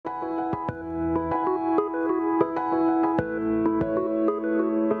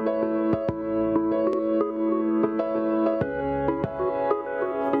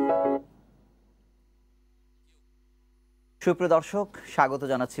সুপ্রিয় দর্শক, স্বাগত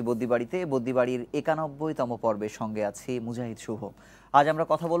জানাচ্ছি বদ্যিবাড়িতে। বদ্যিবাড়ির ৯১তম পর্বের সঙ্গে আছি মুজাহিদ শুভ। আজ আমরা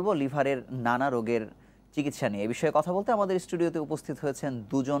কথা বলবো লিভারের নানা রোগের চিকিৎসা নিয়ে। এ বিষয়ে কথা বলতে আমাদের স্টুডিওতে উপস্থিত হয়েছেন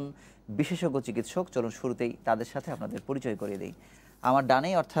দুজন বিশেষজ্ঞ চিকিৎসক। চলুন শুরুতেই তাদের সাথে আপনাদের পরিচয় করিয়ে দিই। আমার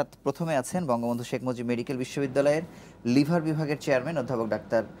ডানেই অর্থাৎ প্রথমে আছেন বঙ্গবন্ধু শেখ মুজিব মেডিকেল বিশ্ববিদ্যালয়ের লিভার বিভাগের চেয়ারম্যান অধ্যাপক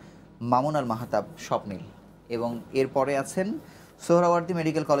ডাক্তার মামুন আল মাহতাব স্বপ্নিল, এবং এরপরে আছেন সোহরাওয়ার্দী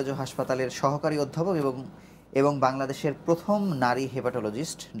মেডিকেল কলেজ ও হাসপাতালের সহকারী অধ্যাপক এবং বাংলাদেশের প্রথম নারী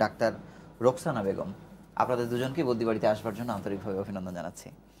হেপাটোলজিস্ট ডাক্তার রোকসানা বেগম। আপনাদের দুজনকে বদ্যিবাড়িতে আসবার জন্য আন্তরিকভাবে অভিনন্দন জানাচ্ছি।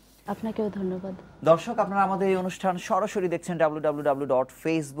 আপনাকেও ধন্যবাদ। দর্শক, আপনারা আমাদের এই অনুষ্ঠান সরাসরি দেখছেন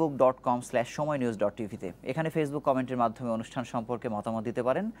www.facebook.com/somoynews.tv-তে। এখানে ফেসবুক কমেন্টের মাধ্যমে অনুষ্ঠান সম্পর্কে মতামত দিতে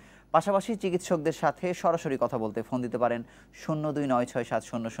পারেন। পাশাপাশি চিকিৎসকদের সাথে সরাসরি কথা বলতে ফোন দিতে পারেন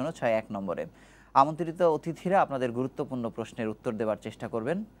 0296700601 নম্বরে। আমন্ত্রিত অতিথিরা আপনাদের গুরুত্বপূর্ণ প্রশ্নের উত্তর দেওয়ার চেষ্টা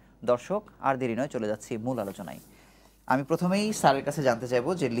করবেন। দর্শক, আর দেরি নয়, চলে যাচ্ছি মূল আলোচনায়। আমি প্রথমেই স্যারের কাছে জানতে চাইবো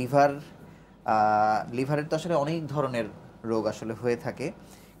যে লিভারের তো আসলে অনেক ধরনের রোগ আসলে হয়ে থাকে,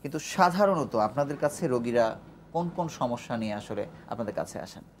 কিন্তু সাধারণত আপনাদের কাছে রোগীরা কোন কোন সমস্যা নিয়ে আসলে আপনাদের কাছে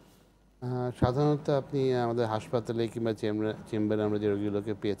আসেন? সাধারণত আপনি আমাদের হাসপাতালে কিংবা চেম্বারে আমরা যে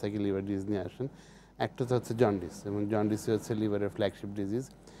রোগীগুলোকে পেয়ে থাকি লিভার ডিজিজ নিয়ে আসেন। একটা তো হচ্ছে জন্ডিস, এবং জন্ডিস হচ্ছে লিভারের ফ্ল্যাগশিপ ডিজিজ।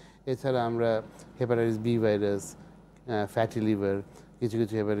 এছাড়া আমরা hepatitis B virus, fatty liver, কিছু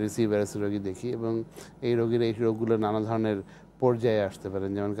কিছু হেপাটাইটিস সি ভাইরাসের রোগী দেখি, এবং এই রোগগুলো নানা ধরনের পর্যায়ে আসতে পারেন।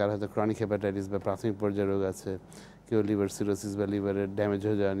 যেমন কারো হয়তো ক্রনিক হেপাটাইটিস বা প্রাথমিক পর্যায়ের রোগ আছে, কেউ লিভার সিরোসিস বা লিভারের ড্যামেজ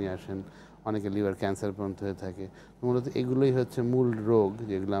হয়ে যাওয়া নিয়ে আসেন, অনেকে লিভার ক্যান্সার পর্যন্ত হয়ে থাকে। মূলত এগুলোই হচ্ছে মূল রোগ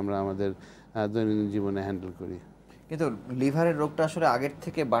যেগুলো আমরা আমাদের দৈনন্দিন জীবনে হ্যান্ডেল করি। কিন্তু লিভারের রোগটা আসলে আগের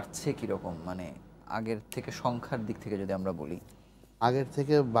থেকে বাড়ছে কীরকম, মানে আগের থেকে সংখ্যার দিক থেকে যদি আমরা বলি? আগের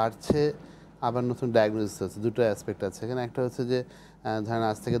থেকে বাড়ছে, আবার নতুন ডায়াগনোসিস হচ্ছে। দুটো অ্যাসপেক্ট আছে এখানে। একটা হচ্ছে যে ধরেন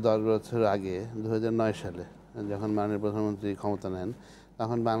আজ থেকে 10 বছর আগে 2009 সালে যখন মাননীয় প্রধানমন্ত্রী ক্ষমতা নেন,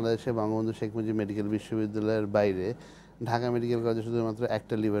 তখন বাংলাদেশে বঙ্গবন্ধু শেখ মুজিব মেডিকেল বিশ্ববিদ্যালয়ের বাইরে ঢাকা মেডিকেল কলেজে শুধুমাত্র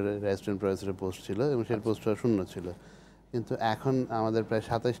একটা লিভারের রেজিস্ট্যান্ট প্রফেসরের পোস্ট ছিল, এবং সেই পোস্টটা শূন্য ছিল। কিন্তু এখন আমাদের প্রায়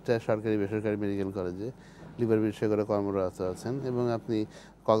 27টা সরকারি বেসরকারি মেডিকেল কলেজে লিভার বিশেষজ্ঞরা কর্মরত আছেন, এবং আপনি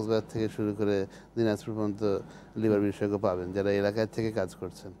কক্সবাজার থেকে শুরু করে দিনাজপুর পর্যন্ত লিভার বিশেষজ্ঞ পাবেন যারা এলাকায় থেকে কাজ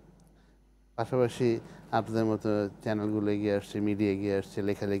করছেন। পাশাপাশি আপনাদের মতো চ্যানেলগুলো এগিয়ে আসছে, মিডিয়া এগিয়ে আসছে,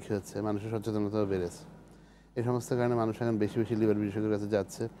 লেখালেখি হচ্ছে, মানুষের সচেতনতাও বেড়েছে। এই সমস্ত কারণে মানুষ এখন বেশি বেশি লিভার বিশেষজ্ঞের কাছে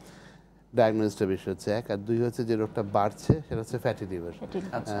যাচ্ছে। ডায়াগনোসিসটা বেশি হচ্ছে, এক। আর দুই হচ্ছে যে রোগটা বাড়ছে সেটা হচ্ছে ফ্যাটি লিভার।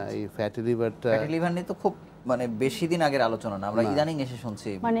 এই ফ্যাটি লিভার নিয়ে তো খুব মানে বেশি দিন আগের আলোচনা না, আমরা ইদানিং এসে শুনছি।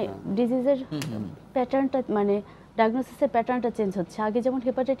 মানে ডিজিজের প্যাটার্নটা, মানে ডায়াগনোসিসের প্যাটার্নটা চেঞ্জ হচ্ছে। আগে যেমন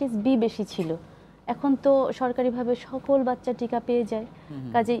হেপাটাইটিস বি বেশি ছিল, এখন তো সরকারিভাবে সকল বাচ্চা টিকা পেয়ে যায়,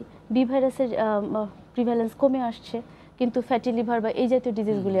 কাজেই বি ভাইরাসের প্রিভ্যালেন্স কমে আসছে, কিন্তু ফ্যাটি লিভার বা এই জাতীয়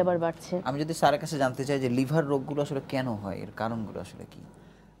ডিজিজগুলি আবার বাড়ছে। আমি যদি স্যারের কাছে জানতে চাই যে লিভার রোগগুলো আসলে কেন হয়, এর কারণগুলো আসলে কি?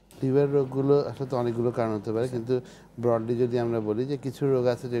 লিভার রোগগুলো আসলে তো অনেকগুলো কারণ হতে পারে, কিন্তু ব্রডলি যদি আমরা বলি যে কিছু রোগ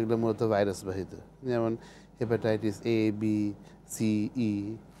আছে যেগুলো মূলত ভাইরাস বাহিত, যেমন হেপাটাইটিস এ, বি, সি, ই,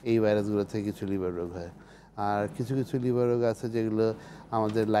 এই ভাইরাসগুলো থেকে কিছু লিভার রোগ হয়। আর কিছু কিছু লিভার রোগ আছে যেগুলো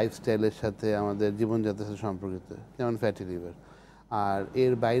আমাদের লাইফস্টাইলের সাথে, আমাদের জীবনযাত্রার সাথে সম্পর্কিত, যেমন ফ্যাটি লিভার। আর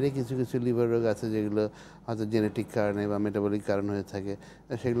এর বাইরে কিছু কিছু লিভার রোগ আছে যেগুলো হয়তো জেনেটিক কারণে বা মেটাবলিক কারণ হয়ে থাকে,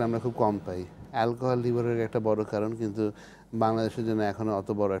 সেগুলো আমরা খুব কম পাই। অ্যালকোহল লিভারের একটা বড় কারণ, কিন্তু বাংলাদেশের জন্য এখনও অত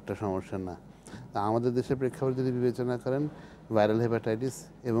বড় একটা সমস্যা না। তা আমাদের দেশের প্রেক্ষাপট যদি বিবেচনা করেন, ভাইরাল হেপাটাইটিস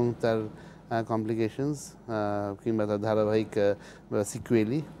এবং তার কমপ্লিকেশনস কিংবা তার ধারাবাহিক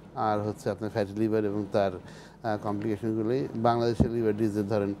সিকুয়েলি, আর হচ্ছে আপনার ফ্যাটি লিভার এবং তার কমপ্লিকেশনগুলোই বাংলাদেশের লিভার ডিজিজের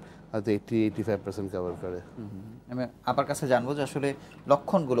ধরেন হয়তো 80-85% কভার করে। আমি আপনার কাছে জানবো যে আসলে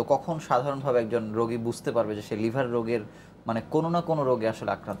লক্ষণগুলো কখন সাধারণভাবে একজন রোগী বুঝতে পারবে যে সে লিভার রোগের মানে কোনো না কোনো রোগে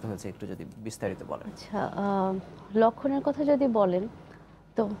আসলে আক্রান্ত হয়েছে, একটু যদি বিস্তারিত বলেন। আচ্ছা, লক্ষণের কথা যদি বলেন,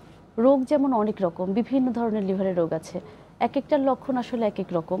 তো রোগ যেমন অনেক রকম, বিভিন্ন ধরনের লিভারের রোগ আছে, এক একটার লক্ষণ আসলে এক এক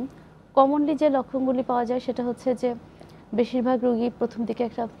রকম। কমনলি যে লক্ষণগুলি পাওয়া যায় সেটা হচ্ছে যে বেশিরভাগ রোগী প্রথম দিকে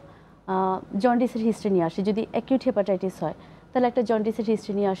একটা জন্ডিসের হিস্ট্রি নিয়ে আসে। যদি অ্যাকিউট হেপাটাইটিস হয় তাহলে একটা জন্ডিসের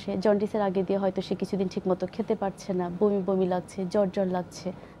হিস্ট্রি নিয়ে আসে। জন্ডিসের আগে দিয়ে হয়তো সে কিছুদিন ঠিকমতো খেতে পারছে না, বমি বমি লাগছে, জ্বর জ্বর লাগছে,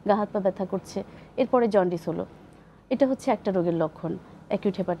 গা হাত পা ব্যথা করছে, এরপরে জন্ডিস হলো। এটা হচ্ছে একটা রোগের লক্ষণ,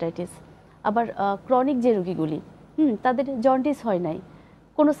 অ্যাকিউট হেপাটাইটিস। আবার ক্রনিক যে রোগীগুলি, তাদের জন্ডিস হয় নাই,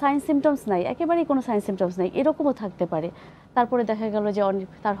 কোনো সাইন সিমটমস নাই, একেবারেই কোনো সাইন সিমটমস নাই, এরকমও থাকতে পারে। তারপরে দেখা গেল যে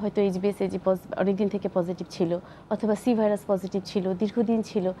তার হয়তো এইচবিএসএজি অনেকদিন থেকে পজিটিভ ছিল, অথবা সি ভাইরাস পজিটিভ ছিল, দীর্ঘদিন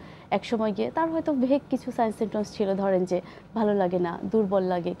ছিল, এক সময় গিয়ে তার হয়তো ভেগ কিছু সাইন সিমটমস ছিল, ধরেন যে ভালো লাগে না, দুর্বল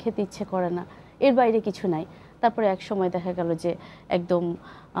লাগে, খেতে ইচ্ছে করে না, এর বাইরে কিছু নাই। তারপরে এক সময় দেখা গেল যে একদম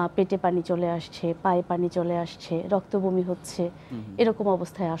পেটে পানি চলে আসছে, পায়ে পানি চলে আসছে, রক্ত বমি হচ্ছে, এরকম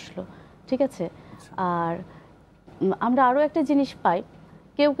অবস্থায় আসলো। ঠিক আছে। আর আমরা আরও একটা জিনিস পাই,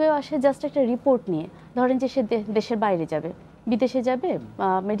 কেউ কেউ আসে জাস্ট একটা রিপোর্ট নিয়ে, ধরেন যে সে দেশের বাইরে যাবে, বিদেশে যাবে,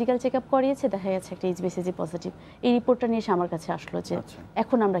 মেডিকেল চেক আপ করিয়েছে, দেখা যাচ্ছে একটা এইচবিসিজি পজিটিভ, এই রিপোর্টটা নিয়ে সে আমার কাছে আসলো যে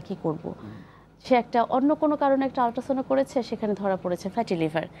এখন আমরা কি করব। সে একটা অন্য কোনো কারণে একটা আল্ট্রাসাউন্ড করেছে, সেখানে ধরা পড়েছে ফ্যাটি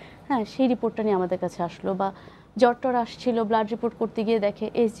লিভার, হ্যাঁ, সেই রিপোর্টটা নিয়ে আমাদের কাছে আসলো। বা জ্বর টর আসছিল, ব্লাড রিপোর্ট করতে গিয়ে দেখে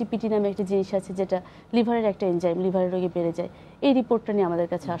এসজিপিটি নামে একটা জিনিস আছে যেটা লিভারের একটা এনজাইম, লিভারের রোগে বেড়ে যায়, এই রিপোর্টটা নিয়ে আমাদের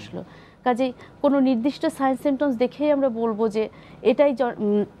কাছে আসলো। কাজেই কোনো নির্দিষ্ট সাইন সিমটমস দেখেই আমরা বলবো যে এটাই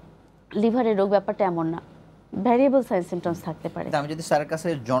লিভারের রোগ, ব্যাপারটা এমন না, ভ্যারিয়েবল সাইন সিমটমস থাকতে পারে। আমি যদি স্যারের কাছে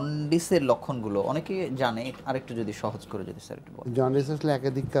জন্ডিসের লক্ষণগুলো অনেকে জানে, আরেকটু যদি সহজ করে যদি স্যার একটু বলেন। জন্ডিস আসলে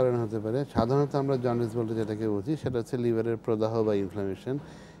একাধিক কারণে হতে পারে। সাধারণত আমরা জন্ডিস বলতে যেটাকে বুঝি সেটা হচ্ছে লিভারের প্রদাহ বা ইনফ্লামেশন,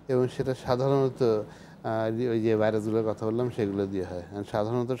 এবং সেটা সাধারণত ওই যে ভাইরাসগুলোর কথা বললাম সেগুলো দিয়ে হয়।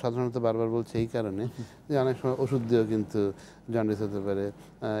 সাধারণত বারবার বলছে এই কারণে যে অনেক সময় ওষুধ দিয়েও কিন্তু জন্ডিস হতে পারে।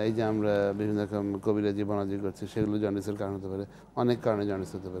 এই যে আমরা বিভিন্ন রকম কবিরাজি বনাজি করছি, সেগুলো জন্ডিসের কারণ হতে পারে। অনেক কারণে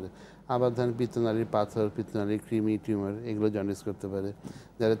জন্ডিস হতে পারে। আবার ধরেন পিত্তনালীর পাথর, পিত্তনালীর কৃমি, টিউমার, এগুলো জন্ডিস করতে পারে।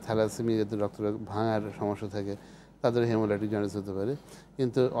 যাদের থ্যালাসেমিয়া, যাদের রক্ত ভাঙার সমস্যা থাকে, তাদের হেমোলাইটিক জন্ডিস হতে পারে।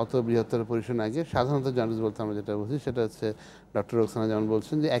 কিন্তু অত বৃহত্তর পরিসর না গিয়ে সাধারণত জন্ডিস বলতে আমরা যেটা বুঝি সেটা হচ্ছে ডক্টর রোকসানা যেমন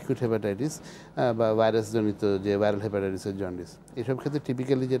বলছেন যে অ্যাকিউট হেপাটাইটিস বা ভাইরাসজনিত যে ভাইরাল হেপাটাইটিসের জন্ডিস। এসব ক্ষেত্রে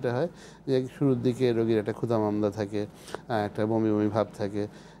টিপিক্যালি যেটা হয় যে শুরুর দিকে রোগীর একটা ক্ষুধা মামলা থাকে, একটা বমি বমি ভাব থাকে,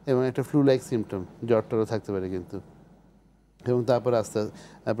 এবং একটা ফ্লু লাইক সিমটম, জ্বর টরও থাকতে পারে কিন্তু। এবং তারপর আস্তে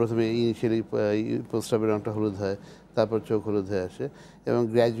প্রথমে ইনিশিয়ালি প্রস্রাবের রঙটা হলুদ হয়, তারপর চোখ হলুদ হয়ে আসে, এবং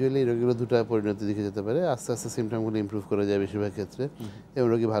গ্র্যাজুয়ালি এই রোগীগুলো দুটো পরিণতি দিকে যেতে পারে। আস্তে আস্তে সিমটমগুলো ইমপ্রুভ করে যায় বেশিরভাগ ক্ষেত্রে, এবং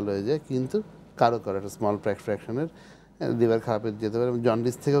রোগী ভালো হয়ে যায়। কিন্তু কারো একটা স্মল ফ্র্যাকশনের লিভার খারাপ হয়ে যেতে পারে, এবং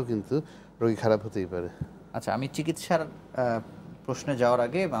জন্ডিস থেকেও কিন্তু রোগী খারাপ হতেই পারে। আচ্ছা, আমি চিকিৎসার প্রশ্নে যাওয়ার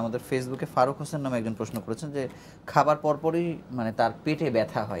আগে আমাদের ফেসবুকে ফারুক হোসেন নামে একজন প্রশ্ন করেছেন যে খাবার পরপরই মানে তার পেটে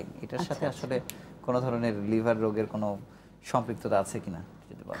ব্যথা হয়, এটার সাথে আসলে কোনো ধরনের লিভার রোগের কোনো সম্পৃক্ততা আছে কিনা?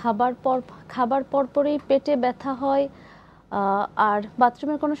 খাবার পরপরই পেটে ব্যথা হয়, আর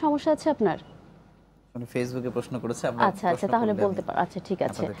বাথরুমের কোনো সমস্যা আছে আপনার? ফেসবুকে প্রশ্ন করেছে। আচ্ছা, তাহলে বলতে পার। আচ্ছা, ঠিক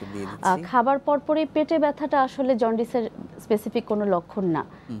আছে। খাবার পরপরই পেটে ব্যথাটা আসলে জন্ডিসের স্পেসিফিক কোনো লক্ষণ না।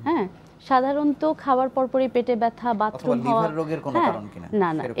 হ্যাঁ, সাধারণত খাবার পরপরই পেটে ব্যথা, বাথরুম হওয়া, না,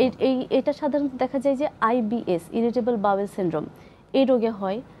 এটা সাধারণত দেখা যায় যে আইবিএস, ইরিটেবল বাউল সিনড্রোম, এই রোগে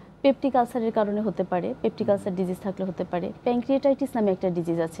হয়। পেপটিক আলসারের কারণে হতে পারে, পেপটিক আলসার ডিজিজ থাকলে হতে পারে, প্যানক্রিয়াটাইটিস নামে একটা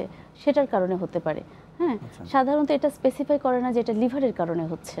ডিজিজ আছে, সেটার কারণে হতে পারে। হ্যাঁ, সাধারণত এটা স্পেসিফাই করে না যে এটা লিভারের কারণে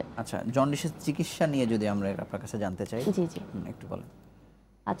হচ্ছে। আচ্ছা, জন্ডিসের চিকিৎসা নিয়ে যদি আমরা আপনার কাছে জানতে চাই। জি, একটু বলেন।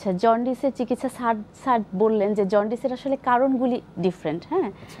 আচ্ছা, জন্ডিসের চিকিৎসা স্যার বললেন যে জন্ডিসের আসলে কারণগুলি ডিফারেন্ট। হ্যাঁ,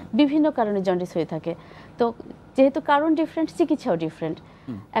 বিভিন্ন কারণে জন্ডিস হয়ে থাকে। তো যেহেতু কারণ ডিফারেন্ট, চিকিৎসাও ডিফারেন্ট।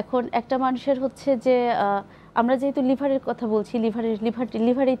 এখন একটা মানুষের হচ্ছে যে আমরা যেহেতু লিভারের কথা বলছি,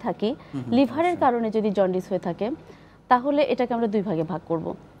 লিভারেই থাকি, লিভারের কারণে যদি জন্ডিস হয়ে থাকে তাহলে এটাকে আমরা দুই ভাগে ভাগ করব।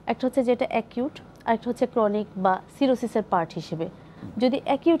 একটা হচ্ছে যেটা অ্যাকিউট, আর একটা হচ্ছে ক্রনিক বা সিরোসিসের পার্ট হিসেবে। যদি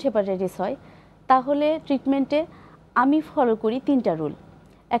অ্যাকিউট হেপাটাইটিস হয় তাহলে ট্রিটমেন্টে আমি ফলো করি 3টা রুল।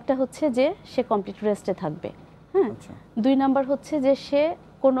 একটা হচ্ছে যে সে কমপ্লিট রেস্টে থাকবে। হ্যাঁ, 2 নাম্বার হচ্ছে যে সে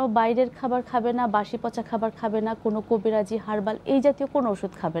কোনো বাইরের খাবার খাবে না, বাসি পচা খাবার খাবে না, কোনো কবিরাজি, হার্বাল এই জাতীয় কোনো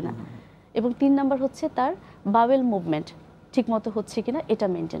ওষুধ খাবে না, এবং 3 নাম্বার হচ্ছে তার বাওয়েল মুভমেন্ট ঠিকমতো হচ্ছে কিনা এটা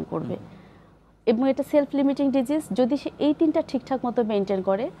মেনটেন করবে। এবং এটা সেলফ লিমিটিং ডিজিজ, যদি সে এই 3টা ঠিকঠাক মতো মেনটেন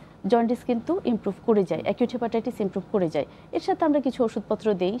করে জন্ডিস কিন্তু ইমপ্রুভ করে যায়, অ্যাকিউট হেপাটাইটিস ইমপ্রুভ করে যায়। এর সাথে আমরা কিছু ওষুধপত্র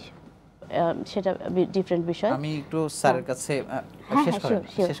দেই, সেটা ডিফারেন্ট বিষয়। আমি একটু স্যারের কাছে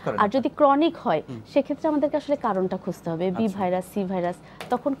শেষ করেন। আর যদি ক্রনিক হয় সেক্ষেত্রে আমাদেরকে আসলে কারণটা খুঁজতে হবে, বি ভাইরাস, সি ভাইরাস,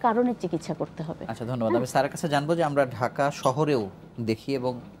 তখন কারণের চিকিৎসা করতে হবে। আচ্ছা, ধন্যবাদ। আমি স্যারের কাছে জানবো যে আমরা ঢাকা শহরেও দেখি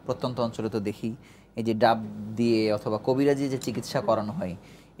এবং প্রত্যন্ত অঞ্চলে তো দেখি এই যে ডাব দিয়ে অথবা কবিরাজি যে চিকিৎসা করানো হয়,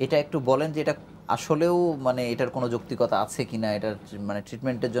 এটা একটু বলেন যে এটা আসলেও মানে এটার কোনো যৌক্তিকতা আছে কিনা, এটার মানে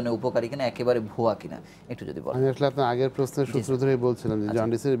ট্রিটমেন্টের জন্য উপকারী কিনা, একেবারে ভুয়া কিনা, একটু যদি বলেন। আমি আসলে আপনার আগের প্রশ্নের সূত্র ধরেই বলছিলাম যে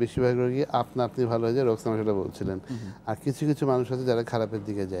জন্ডিসের বেশিরভাগ রোগী আপনি ভালো হয়ে যায়, রোকসানা সেটা বলছিলেন। আর কিছু কিছু মানুষ আছে যারা খারাপের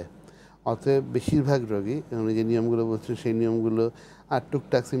দিকে যায়। অতএব বেশিরভাগ রোগী উনি যে নিয়মগুলো বলছেন সেই নিয়মগুলো আর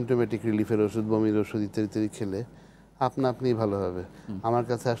টুকটাক সিমটোমেটিক রিলিফের ওষুধ, বমির ওষুধ ইত্যাদি খেলে আপনিই ভালো হবে। আমার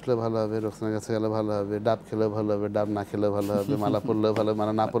কাছে আসলে ভালো হবে, রোকসানার কাছে গেলে ভালো হবে, ডাব খেলেও ভালো হবে, ডাব না খেলেও ভালো হবে, মালা পড়লেও ভালো,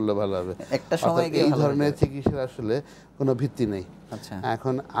 মালা না পড়লেও ভালো হবে। একটা সময় এই ধরনের চিকিৎসার আসলে কোনো ভিত্তি নেই।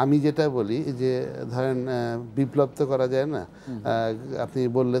 এখন আমি যেটা বলি যে ধরেন বিপ্লব তো করা যায় না, আপনি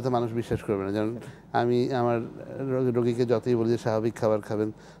বললে তো মানুষ বিশ্বাস করবে না। যেমন আমি আমার রোগীকে যতই বলি যে স্বাভাবিক খাবার খাবেন,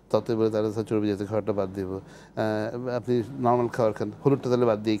 ততই বলে তারা চর্বি জাতীয় খাবারটা বাদ দিব, আপনি নর্মাল খাবার খান, হলুদটা তাহলে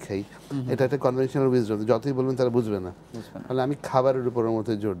বাদ দিয়েই খাই, এটা একটা কনভেনশনাল উইজডম, যতই বলবেন তারা বুঝবে না। তাহলে আমি খাবারের উপরের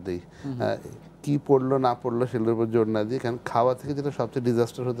মতো জোর দিই, কি পড়লো না পড়লো সেগুলোর উপর জোর না দিই। কারণ খাওয়া থেকে যেটা সবচেয়ে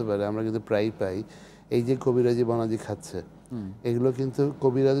ডিজাস্টার হতে পারে আমরা কিন্তু প্রায়ই পাই এই যে কবিরাজি বনাজি খাচ্ছে এগুলো কিন্তু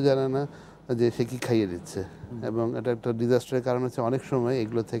কবিরাজও জানে না যে সে কি খাইয়ে দিচ্ছে, এবং এটা একটা ডিজাস্টারের কারণ হচ্ছে অনেক সময়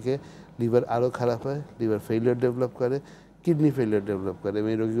এগুলো থেকে লিভার আরও খারাপ হয়, লিভার ফেলিয়ার ডেভেলপ করে, কিডনি ফেলিয়ার ডেভেলপ করে, এবং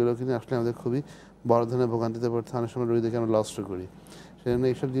এই রোগীগুলো কিন্তু আসলে আমাদের খুবই বড় ধরনের ভোগান্তিতে পড়তে অনেক সময় রোগীদেরকে আমরা লস্ট করি। সেজন্য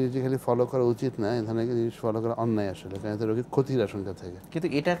এইসব জিনিস খালি ফলো করা উচিত না, এই ধরনের জিনিস ফলো করা অন্যায় আসলে, কারণ এতে রোগীর ক্ষতির আশঙ্কা থাকে। কিন্তু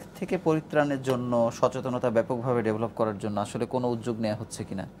এটা থেকে পরিত্রাণের জন্য সচেতনতা ব্যাপকভাবে ডেভেলপ করার জন্য আসলে কোনো উদ্যোগ নেওয়া হচ্ছে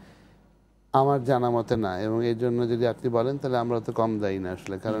কিনা? আমার জানা মতে না, এবং এর জন্য যদি আপনি বলেন তাহলে আমরা তো কম দায়ী না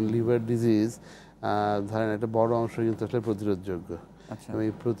আসলে, কারণ লিভার ডিজিজ ধরেন একটা বড় অংশ কিন্তু আসলে প্রতিরোধযোগ্য, এবং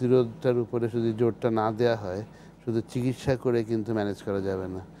এই প্রতিরোধটার উপরে যদি জোরটা না দেওয়া হয়, শুধু চিকিৎসা করে কিন্তু ম্যানেজ করা যাবে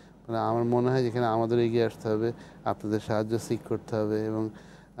না। মানে আমার মনে হয় যেখানে আমাদের এগিয়ে আসতে হবে, আপনাদের সাহায্য সিক করতে হবে, এবং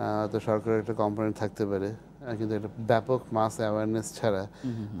তো সরকারের একটা কম্পোনেন্ট থাকতে পারে, কিন্তু একটা ব্যাপক মাস অ্যাওয়ারনেস ছাড়া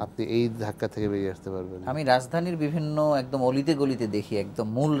আপনি এই ধাক্কা থেকে বেরিয়ে আসতে পারবেন। আমি রাজধানীর বিভিন্ন একদম অলিতে গলিতে দেখি একদম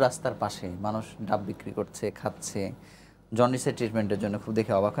মূল রাস্তার পাশে মানুষ ডাব বিক্রি করছে, খাচ্ছে জন্ডিসের ট্রিটমেন্টের জন্য, খুব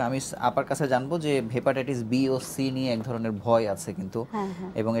দেখে অবাক হয়। আমি আপনার কাছে জানবো যে হেপাটাইটিস বি ও সি নিয়ে এক ধরনের ভয় আছে কিন্তু,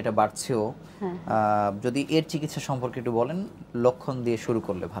 এবং এটা বাড়ছেও, যদি এর চিকিৎসা সম্পর্কে একটু বলেন, লক্ষণ দিয়ে শুরু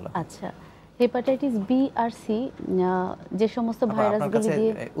করলে ভালো। আচ্ছা, হেপাটাইটিস বি আর সি যে সমস্ত ভাইরাসগুলি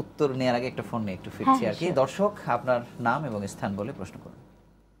দিয়ে, উত্তর নেওয়ার আগে একটা ফোন নিয়ে একটু ফিরছি আর কি। দর্শক, আপনার নাম এবং স্থান বলে প্রশ্ন করুন।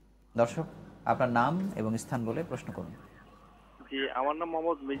 দর্শক, আপনার নাম এবং স্থান বলে প্রশ্ন করুন। জি, আমার নাম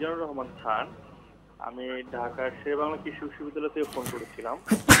মোহাম্মদ মিজানুর রহমান খান। আমি ঢাকার শেরেবাংলা কৃষি বিশ্ববিদ্যালয় থেকে ফোন করেছিলাম।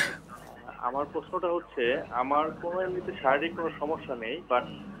 আমার প্রশ্নটা হচ্ছে, আমার কোনো এমনিতে শারীরিক কোনো সমস্যা নেই, বাট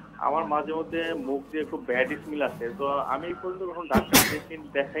আমার মাঝে মধ্যে মুখ দিয়ে খুব ব্যাড স্মেল আসে। তো আমি এই পর্যন্ত কখনো ডাক্তার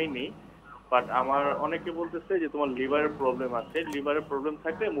দেখাইনি, বাট আমার অনেকে বলতেছে যে তোমার লিভারের প্রবলেম আছে, লিভারের প্রবলেম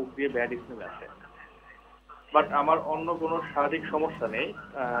থাকলে মুখ দিয়ে ব্যাড স্মেল আসে। বাট আমার অন্য কোনো শারীরিক সমস্যা নেই,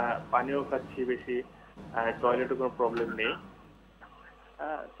 পানিও খাচ্ছি বেশি, টয়লেটে কোনো প্রবলেম নেই।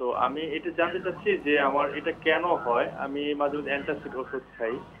 তো আমি এটা জানতে চাচ্ছি যে আমার এটা কেন হয়। আমি মাঝে মাঝে অ্যান্টাসিড ওষুধ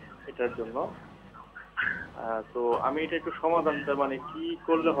খাই এটার জন্য। তো আমি এটা একটু সমাধানটা মানে কি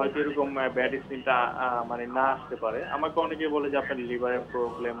করলে হয়তো এরকম ব্যাড স্মেলটা মানে না আসতে পারে। আমাকে অনেকে বলে যে আপনার লিভারের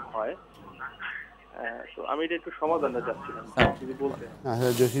প্রবলেম হয়, তো আমি এটা একটু সমাধানটা চাচ্ছিলাম যদি বলতে।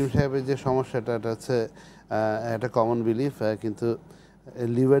 জসিম সাহেবের যে সমস্যাটা, এটা হচ্ছে একটা কমন বিলিফ, কিন্তু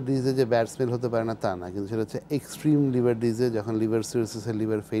লিভার ডিজিজে যে ব্যাড স্মেল হতে পারে না তা না, কিন্তু সেটা হচ্ছে এক্সট্রিম লিভার ডিজিজে, যখন লিভার সিরোসিসের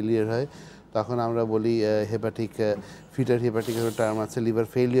লিভার ফেলিয়ার হয় তখন আমরা বলি হেপাটিক ফিটার হেপাটিক একটা টার্ম আছে, লিভার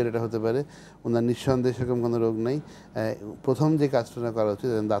ফেলিয়ার এটা হতে পারে। ওনার নিঃসন্দেহে সেরকম কোনো রোগ নেই। প্রথম যে কাজটা করা উচিত,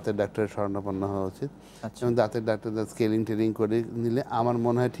 দাঁতের ডাক্তারের শরণাপন্ন হওয়া উচিত, এবং দাঁতের ডাক্তার স্কেলিং টেলিং করে নিলে আমার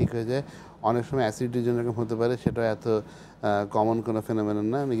মনে হয় ঠিক হয়ে যায়। অনেক সময় অ্যাসিডিটির জন্য এরকম হতে পারে, সেটা এত কমন কোনো ফেনোমেনন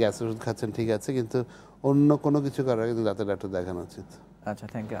না। আপনি গ্যাসের ওষুধ খাচ্ছেন ঠিক আছে, কিন্তু অন্য কোনো কিছু করার আগে দাঁতের ডাক্তার দেখানো উচিত। আচ্ছা,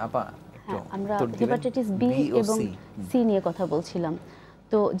 থ্যাংক ইউ আপা। আমরা হেপাটাইটিস বি এবং সি নিয়ে কথা বলছিলাম।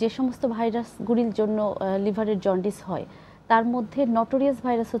 তো যে সমস্ত ভাইরাসগুলির জন্য লিভারের জন্ডিস হয়, তার মধ্যে নটোরিয়াস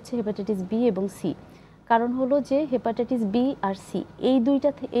ভাইরাস হচ্ছে হেপাটাইটিস বি এবং সি। কারণ হলো যে হেপাটাইটিস বি আর সি এই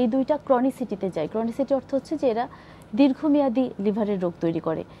দুইটা ক্রনিসিটিতে যায়। ক্রনিসিটি অর্থ হচ্ছে যে এরা দীর্ঘমেয়াদী লিভারের রোগ তৈরি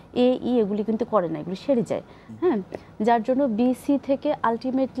করে। এগুলি কিন্তু করে না, এগুলি সেরে যায়। হ্যাঁ, যার জন্য বি সি থেকে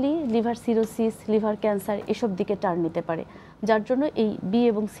ultimately liver cirrhosis, liver cancer এসব দিকে টার্ন নিতে পারে, যার জন্য এই বি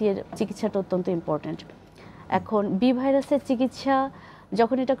এবং সি এর চিকিৎসাটা অত্যন্ত ইম্পর্ট্যান্ট। এখন বি ভাইরাসের চিকিৎসা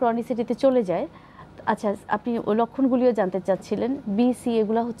যখন এটা ক্রনিসিটিতে চলে যায়, আচ্ছা আপনি লক্ষণগুলিও জানতে চাচ্ছিলেন। বি সি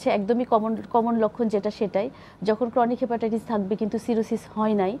এগুলো হচ্ছে একদমই কমন লক্ষণ, যেটা সেটাই যখন ক্রনিক হেপাটাইটিস থাকবে কিন্তু সিরোসিস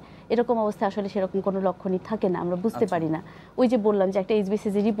হয় নাই, এরকম অবস্থা আসলে সেরকম কোনো লক্ষণই থাকে না, আমরা বুঝতে পারি না। ওই যে বললাম যে একটা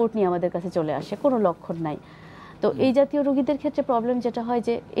এইচবিসিজি রিপোর্ট নিয়ে আমাদের কাছে চলে আসে, কোনো লক্ষণ নাই। তো এই জাতীয় রোগীদের ক্ষেত্রে প্রবলেম যেটা হয়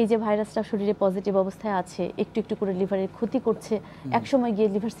যে এই যে ভাইরাসটা শরীরে পজিটিভ অবস্থায় আছে, একটু একটু করে লিভারের ক্ষতি করছে, একসময় গিয়ে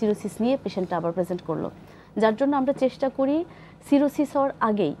লিভার সিরোসিস নিয়ে পেশেন্টটা আবার প্রেজেন্ট করলো। যার জন্য আমরা চেষ্টা করি সিরোসিস হওয়ার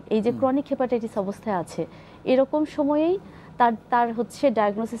আগেই, এই যে ক্রনিক হেপাটাইটিস অবস্থায় আছে এরকম সময়েই তার হচ্ছে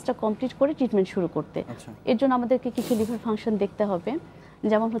ডায়াগনোসিসটা কমপ্লিট করে ট্রিটমেন্ট শুরু করতে। এর জন্য আমাদেরকে কিছু লিভার ফাংশন দেখতে হবে,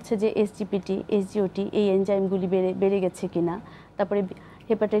 যেমন হচ্ছে যে এসজিপিটি, এসজিওটি এই এনজাইমগুলি বেড়ে গেছে কিনা। তারপরে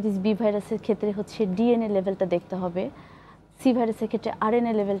হেপাটাইটিস বি ভাইরাসের ক্ষেত্রে হচ্ছে ডিএনএ লেভেলটা দেখতে হবে, সি ভাইরাসের ক্ষেত্রে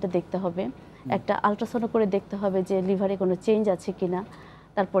আরএনএ লেভেলটা দেখতে হবে, একটা আলট্রাসাউন্ড করে দেখতে হবে যে লিভারে কোনো চেঞ্জ আছে কিনা।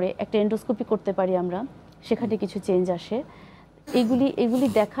 তারপরে একটা এন্ডোস্কোপি করতে পারি আমরা, সেখানে কিছু চেঞ্জ আসে। এগুলি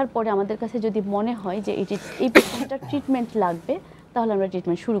দেখার পরে আমাদের কাছে যদি মনে হয় যে এই পেশেন্টটার ট্রিটমেন্ট লাগবে, তাহলে আমরা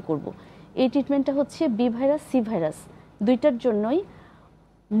ট্রিটমেন্ট শুরু করব। এই ট্রিটমেন্টটা হচ্ছে বি ভাইরাস, সি ভাইরাস দুইটার জন্যই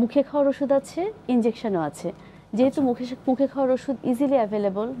মুখে খাওয়ার ওষুধ আছে, ইনজেকশনও আছে। যেহেতু মুখে খাওয়ার ওষুধ ইজিলি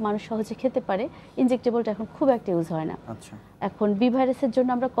অ্যাভেলেবল, মানুষ সহজে খেতে পারে, ইনজেক্টেবলটা এখন খুব একটা ইউজ হয় না। এখন বি ভাইরাসের জন্য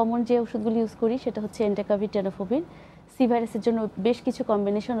আমরা কমন যে ওষুধগুলি ইউজ করি সেটা হচ্ছে এন্টাকাভির, টেনোফোবিন। সি ভাইরাসের জন্য বেশ কিছু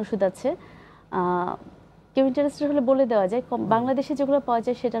কম্বিনেশন ওষুধ আছে, কেউ ইন্টারেস্টেড হলে বলে দেওয়া যায়। বাংলাদেশে যেগুলো পাওয়া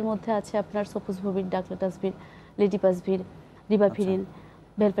যায় সেটার মধ্যে আছে আপনার সফুসভাবির, ডাকলেটাসভির, লেডিপাসভির, রিবাফিরিন,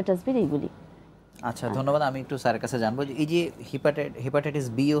 ভেলপেটাসভির, এইগুলি। আচ্ছা, ধন্যবাদ। আমি একটু স্যারের কাছে জানবো যে এই যে হেপাটাইটিস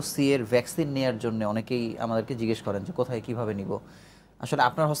বি ও সি এর ভ্যাকসিন নেওয়ার জন্য অনেকেই আমাদেরকে জিজ্ঞেস করেন যে কোথায় কিভাবে নিব। আসলে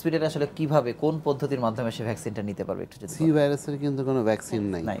আপনার হসপিটালে আসলে কিভাবে, কোন পদ্ধতির মাধ্যমে সে ভ্যাকসিনটা নিতে পারবে একটু যদি সি ভাইরাসের কিন্তু কোনো ভ্যাকসিন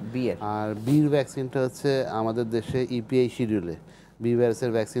নাই, বি এর। আর বির ভ্যাকসিনটা হচ্ছে আমাদের দেশে ইপিআই শিডিউলে বি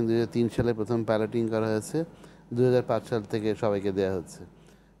ভাইরাসের ভ্যাকসিন 2003 সালে প্রথম পাইলটিং করা হয়েছে, 2005 সাল থেকে সবাইকে দেওয়া হচ্ছে।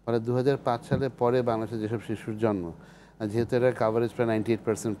 ফলে 2005 সালে পরে বাংলাদেশে যেসব শিশুর জন্ম, যেহেতু এটার কাভারেজ প্রায়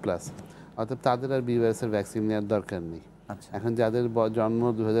 98% প্লাস, অর্থাৎ তাদের আর বি ভাইরাসের ভ্যাকসিন নেওয়ার দরকার নেই। এখন যাদের জন্ম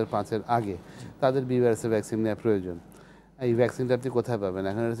 2005-এর আগে তাদের বি ভাইরাসের ভ্যাকসিন নেওয়া প্রয়োজন। এই ভ্যাকসিনটা আপনি কোথায় পাবেন?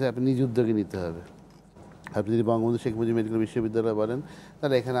 এখন হচ্ছে আপনি নিজ উদ্যোগে নিতে হবে। আপনি যদি বঙ্গবন্ধু শেখ মুজিব মেডিকেল বিশ্ববিদ্যালয় বলেন,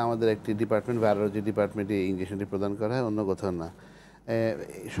 তাহলে এখানে আমাদের একটি ডিপার্টমেন্ট, ভাইরোলজি ডিপার্টমেন্টে এই ইঞ্জেকশনটি প্রদান করা হয়, অন্য কোথাও না।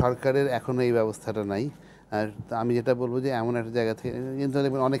 সরকারের এখনও এই ব্যবস্থাটা নাই। আর আমি যেটা বলবো যে এমন একটা জায়গা থেকে কিন্তু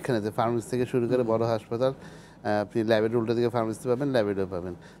অনেকখানে আছে, ফার্মেসি থেকে শুরু করে বড় হাসপাতাল, আপনি ল্যাবের উল্টো দিকে ফার্মেসি পাবেন, ল্যাবেডও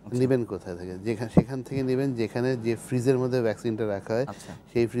পাবেন। নেবেন কোথা থেকে? সেখান থেকে নেবেন যেখানে যে ফ্রিজের মধ্যে ভ্যাকসিনটা রাখা হয়,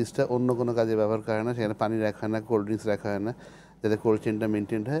 সেই ফ্রিজটা অন্য কোনো কাজে ব্যবহার করা হয় না, সেখানে পানি রাখা হয় না, কোল্ড ড্রিঙ্কস রাখা হয় না, যাতে কোল্ড চেনটা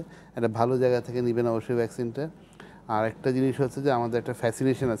মেনটেন হয়। একটা ভালো জায়গা থেকে নেবেন অবশ্যই ভ্যাকসিনটা। আর একটা জিনিস হচ্ছে যে আমাদের একটা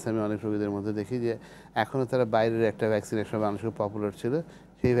ফ্যাসিনেশন আছে, আমি অনেক রোগীদের মধ্যে দেখি যে এখনও তারা বাইরের একটা ভ্যাকসিন একসময় মানুষ খুব পপুলার ছিল,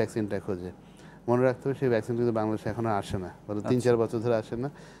 সেই ভ্যাকসিনটা খোঁজে। মনে রাখতে হবে সেই ভ্যাকসিন কিন্তু বাংলাদেশে এখনও আসে না, বলে 3-4 বছর ধরে আসে না।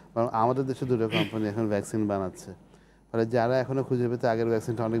 কারণ আমাদের দেশে দুটো কোম্পানি এখন ভ্যাকসিন বানাচ্ছে। ফলে যারা এখনও খুঁজে পেতে আগের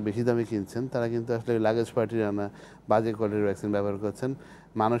ভ্যাকসিনটা অনেক বেশি দামে কিনছেন, তারা কিন্তু আসলে লাগেজ পার্টির আনা বাজে কোয়ালিটির ভ্যাকসিন ব্যবহার করছেন।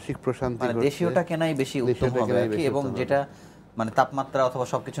 মানসিক প্রশান্তি, দেশীয়টা কেনাই বেশি উত্তম হবে এবং যেটা মানে তাপমাত্রা অথবা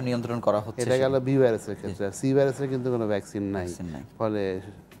সবকিছু নিয়ন্ত্রণ করা হচ্ছে। এটা গেল বি ভাইরাসের ক্ষেত্রে। সি ভাইরাসের কিন্তু কোনো ভ্যাকসিন নাই। ফলে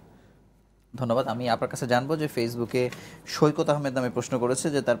ধন্যবাদ। আমি আপনার কাছে জানবো যে ফেসবুকে সৈকত আহমেদ নামে প্রশ্ন করেছে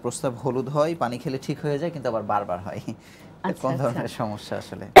যে তার প্রস্তাব হলুদ হয়, পানি খেলে ঠিক হয়ে যায়, কিন্তু আবার বারবার হয়। কোন ধরনের সমস্যা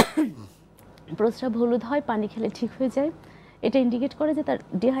আসলে? প্রস্রাব হলুদ হয়, পানি খেলে ঠিক হয়ে যায়, এটা ইন্ডিকেট করে যে তার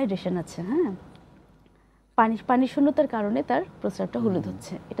ডিহাইড্রেশন আছে। হ্যাঁ, পানি শূন্যতার কারণে তার প্রস্রাবটা হলুদ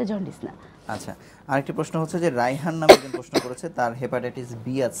হচ্ছে, এটা জন্ডিস না। আচ্ছা, আরেকটি প্রশ্ন হচ্ছে যে রায়হান নামে একজন প্রশ্ন করেছে, তার হেপাটাইটিস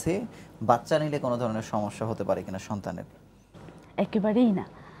বি আছে, বাচ্চা নিলে কোনো ধরনের সমস্যা হতে পারে কিনা সন্তানের? একেবারেই না।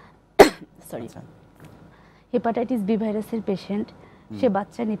 সরি, হেপাটাইটিস বি ভাইরাসের পেশেন্ট, সে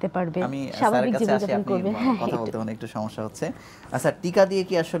বাচ্চা নিতে পারবে, স্বাভাবিক জীবনযাপন করবে। কথা বলতে অনেক একটু সমস্যা হচ্ছে। আচ্ছা, টিকা দিয়ে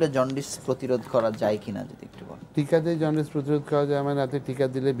কি আসলে জন্ডিস প্রতিরোধ করা যায় কিনা যদি একটু বলেন। টিকা দিয়ে জন্ডিস প্রতিরোধ করা যায় মানে আপনি টিকা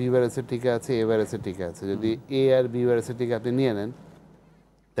দিলে বি ভাইরাসের টিকা আছে, এ ভাইরাসের টিকা আছে। যদি এ আর বি ভাইরাসের টিকা আপনি নিয়ে নেন,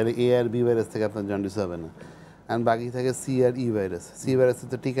 তাহলে এ আর বি ভাইরাস থেকে আপনার জন্ডিস হবে না। আর বাকি থাকে সি আর ই ভাইরাস। সি ভাইরাসের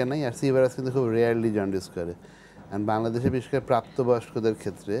তো টিকা নেই, আর সি ভাইরাস কিন্তু খুব রেয়ারলি জন্ডিস করে। আর বাংলাদেশে বিশেষ করে প্রাপ্তবয়স্কদের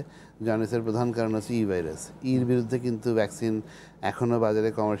ক্ষেত্রে জন্ডিসের প্রধান কারণ হচ্ছে ই ভাইরাস। ইর বিরুদ্ধে কিন্তু ভ্যাকসিন এখনও বাজারে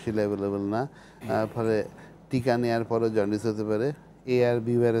কমার্শিয়াল অ্যাভেলেবল না। ফলে টিকা নেওয়ার পরও জন্ডিস হতে পারে, এ আর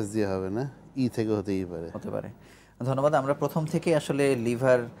বি ভাইরাস দিয়ে হবে না, ই থেকে হতে পারে। ধন্যবাদ। আমরা প্রথম থেকে আসলে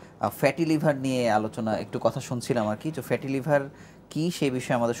লিভার, ফ্যাটি লিভার নিয়ে আলোচনা একটু কথা শুনছিলাম আর কি। তো ফ্যাটি লিভার কি সেই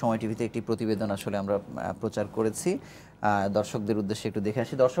বিষয়ে আমাদের সময় টিভিতে একটি প্রতিবেদন আসলে আমরা প্রচার করেছি, দর্শকদের উদ্দেশ্যে একটু দেখে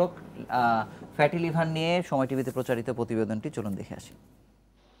আসি। দর্শক, ফ্যাটি লিভার নিয়ে সময় টিভিতে প্রচারিত প্রতিবেদনটি চলুন দেখে আসি।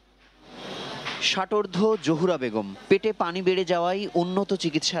 ষাটোর্ধ্ব জহুরা বেগম পেটে পানি বেড়ে যাওয়ায় উন্নত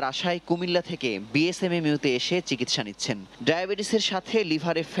চিকিৎসার আশায় কুমিল্লা থেকে বিএসএমএমইউতে এসে চিকিৎসা নিচ্ছেন। ডায়াবেটিসের সাথে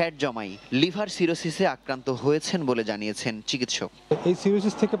লিভারে ফ্যাট জমায় লিভার সিরোসিসে আক্রান্ত হয়েছেন বলে জানিয়েছেন চিকিৎসক। এই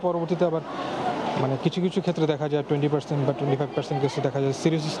সিরোসিস থেকে পরবর্তীতে আবার মানে কিছু কিছু ক্ষেত্রে দেখা যায় 20% বা 25% কেসে দেখা যায়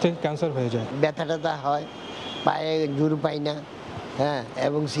সিরোসিস থেকে ক্যান্সার হয়ে যায়। ব্যথা হয়, পায়ে জোর পাই না, হ্যাঁ,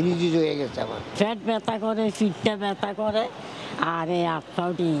 এবং সিরিজ হয়ে গেছে আমার। পেট ব্যথা করে, পিঠটা ব্যথা করে, আর এই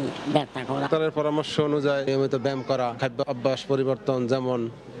আত্মাটি ব্যথা করে। ডাক্তারের পরামর্শ অনুযায়ী নিয়মিত ব্যায়াম করা, খাদ্য অভ্যাস পরিবর্তন, যেমন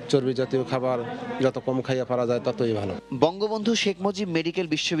চর্বি জাতীয় খাবার যত কম খাইয়া পারা যায় ততই ভালো। বঙ্গবন্ধু শেখ মুজিব মেডিকেল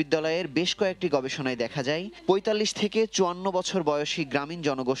বিশ্ববিদ্যালয়ের বেশ কয়েকটি গবেষণায় দেখা যায় 45 থেকে 54 বছর বয়সী গ্রামীণ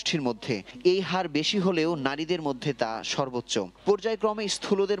জনগোষ্ঠীর মধ্যে এই হার বেশি হলেও নারীদের মধ্যে তা সর্বোচ্চ। পর্যায়ক্রমে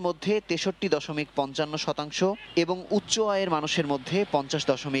স্থূলদের মধ্যে 63.55% এবং উচ্চ আয়ের মানুষের মধ্যে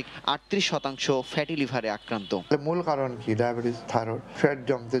 50.38% ফ্যাটি লিভারে আক্রান্ত। মূল কারণ কি? ডায়াবেটিস, থাইরয়েড, ফ্যাট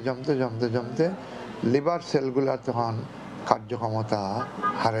জমতে লিভার সেলগুলো তখন কার্যক্ষমতা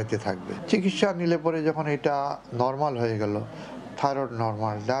হারাইতে থাকবে। চিকিৎসা নিলে পরে যখন এটা নর্মাল হয়ে গেল, থাইরয়েড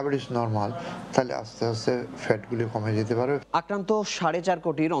নর্মাল, ডায়াবেটিস নর্মাল, তাহলে আস্তে আস্তে ফ্যাটগুলি কমে যেতে পারে। আক্রান্ত 4.5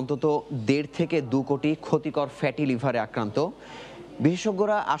 কোটির অন্তত 1.5 থেকে 2 কোটি ক্ষতিকর ফ্যাটি লিভারে আক্রান্ত।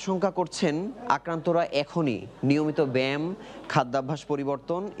 বিশেষজ্ঞরা আশঙ্কা করছেন আক্রান্তরা এখনই নিয়মিত ব্যায়াম, খাদ্যাভ্যাস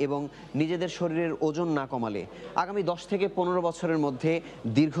পরিবর্তন এবং নিজেদের শরীরের ওজন না কমালে আগামী 10 থেকে 15 বছরের মধ্যে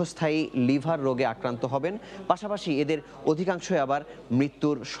দীর্ঘস্থায়ী লিভার রোগে আক্রান্ত হবেন। পাশাপাশি এদের অধিকাংশই আবার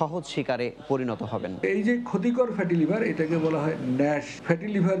মৃত্যুর সহজ শিকারে পরিণত হবেন। এই যে ক্ষতিকর ফ্যাটি লিভার, এটাকে বলা হয় ন্যাশ, ফ্যাটি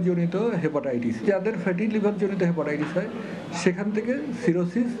লিভার জনিত হেপাটাইটিস। যাদের ফ্যাটি লিভার জনিত হেপাটাইটিস হয় সেখান থেকে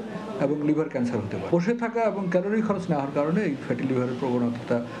সিরোসিস এবং লিভার ক্যান্সার হতে পারে। বসে থাকা এবং ক্যালোরি খরচ না হওয়ার কারণে এই ফ্যাটি লিভারের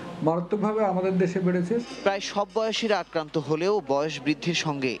প্রবণতা মারাত্মকভাবে আমাদের দেশে বেড়েছে। প্রায় সব বয়সীরা আক্রান্ত হলেও বয়স বৃদ্ধির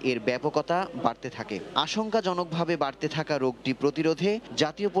সঙ্গে এর ব্যাপকতা বাড়তে থাকে। আশঙ্কাজনকভাবে বাড়তে থাকা রোগটি প্রতিরোধে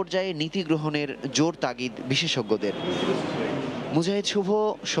জাতীয় পর্যায়ে নীতি গ্রহণের জোর তাগিদ বিশেষজ্ঞদের। মুজাহিদ শুভ,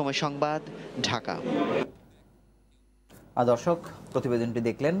 সময় সংবাদ, ঢাকা। দর্শক, প্রতিবেদনটি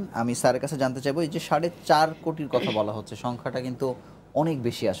দেখলেন। আমি স্যারের কাছে জানতে চাইবো, এই যে 4.5 কোটির কথা বলা হচ্ছে, সংখ্যাটা কিন্তু অনেক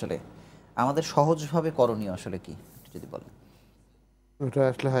বেশি। আসলে আমাদের সহজভাবে করণীয় আসলে কি যদি বলেন? ওটা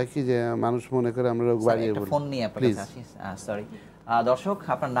আসলে হয় কি যে মানুষ মনে করে আমরা রোগ বাড়িয়ে বলি। ফোন নিয়ে আপনার কাছে আসি, সরি। দর্শক,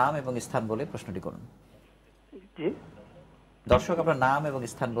 আপনার নাম এবং স্থান বলে প্রশ্নটি করুন। জি দর্শক, আপনার নাম এবং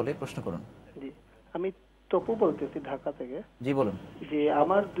স্থান বলে প্রশ্ন করুন। জি, আমি তপু বলতেছি ঢাকা থেকে। জি বলুন। জি,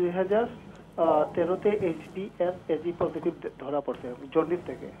 আমার 2013-তে HbS পজিটিভ ধরা পড়ছে জন্ডিস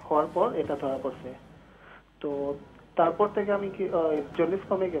থেকে। হওয়ার পর এটা ধরা পড়ছে, তো তারপর থেকে আমি কি জন্ডিস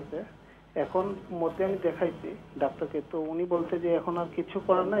কমে গেছে। এখন মধ্যে আমি দেখাইছি ডাক্তারকে, তো উনি বলতে যে এখন আর কিছু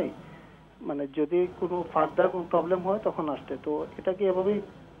করার নাই, মানে যদি কোনো ফার্দার কোনো প্রবলেম হয় তখন আসতে। তো এটা কি এভাবেই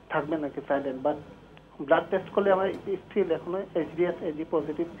থাকবে নাকি সাইলেন্ট? বাট ব্লাড টেস্ট করলে আমার স্টিল এখনো HbS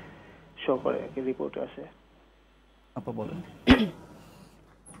পজিটিভ শো করে, কি রিপোর্ট আসে। আপা বলুন।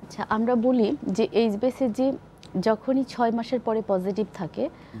 আচ্ছা, আমরা বলি যে HbS যখনই 6 মাসের পরে পজিটিভ থাকে,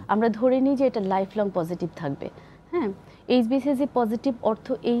 আমরা ধরে নিই যে এটা লাইফ লং পজিটিভ থাকবে। হ্যাঁ, HbS পজিটিভ অর্থ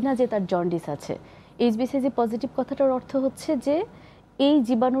এই না যে তার জন্ডিস আছে। HbS পজিটিভ কথাটার অর্থ হচ্ছে যে এই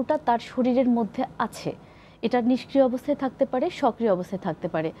জীবাণুটা তার শরীরের মধ্যে আছে। এটা নিষ্ক্রিয় অবস্থায় থাকতে পারে, সক্রিয় অবস্থায় থাকতে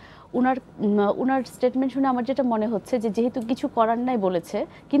পারে। উনার স্টেটমেন্ট শুনে আমার যেটা মনে হচ্ছে যে যেহেতু কিছু করার নাই বলেছে,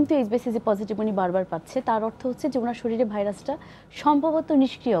 কিন্তু HbS পজিটিভ উনি বারবার পাচ্ছে, তার অর্থ হচ্ছে যে ওনার শরীরে ভাইরাসটা সম্ভবত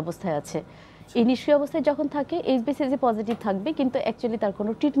নিষ্ক্রিয় অবস্থায় আছে। এই নিষ্ক্রিয় অবস্থায় যখন থাকে HbS পজিটিভ থাকবে, কিন্তু অ্যাকচুয়ালি তার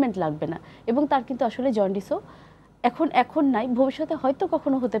কোনো ট্রিটমেন্ট লাগবে না, এবং তার কিন্তু আসলে জন্ডিসও এখন নাই, ভবিষ্যতে হয়তো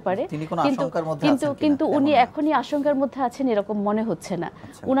কখনো হতে পারে, কিন্তু উনি এখনই আশঙ্কার মধ্যে আছেন এরকম মনে হচ্ছে না।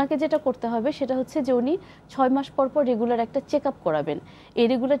 উনাকে যেটা করতে হবে সেটা হচ্ছে যে উনি 6 মাস পর পর রেগুলার একটা চেক আপ করাবেন। এই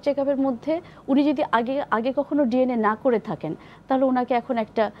রেগুলার চেক আপের মধ্যে উনি যদি আগে কখনো ডিএনএ না করে থাকেন, তাহলে ওনাকে এখন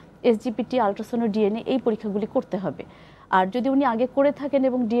একটা SGPT, আলট্রাসোনো, ডিএনএ এই পরীক্ষাগুলি করতে হবে। আর যদি উনি আগে করে থাকেন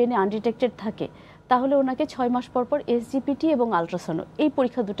এবং ডিএনএ আনডিটেক্টেড থাকে, তাহলে ওনাকে 6 মাস পর পর SGPT এবং আলট্রাসোনো এই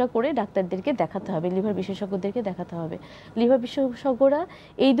পরীক্ষা দুটো করে ডাক্তারদেরকে দেখাতে হবে, লিভার বিশেষজ্ঞদেরকে দেখাতে হবে। লিভার বিশেষজ্ঞরা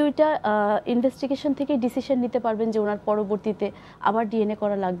এই দুইটা ইনভেস্টিগেশন থেকে ডিসিশন নিতে পারবেন যে ওনার পরবর্তীতে আবার ডিএনএ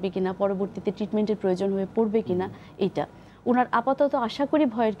করা লাগবে কিনা, পরবর্তীতে ট্রিটমেন্টের প্রয়োজন হয়ে পড়বে কিনা। এইটা ওনার আপাতত আশা করি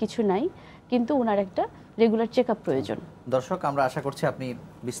ভয়ের কিছু নাই, কিন্তু ওনার একটা রেগুলার চেক আপ প্রয়োজন। দর্শক, আমরা আশা করছি আপনি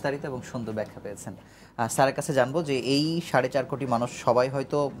বিস্তারিত এবং সুন্দর ব্যাখ্যা পেয়েছেন। স্যারের কাছে জানবো যে এই 4.5 কোটি মানুষ সবাই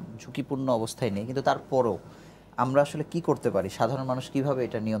হয়তো ঝুঁকিপূর্ণ অবস্থায় নেই, কিন্তু তারপরও আমরা আসলে কি করতে পারি? সাধারণ মানুষ কিভাবে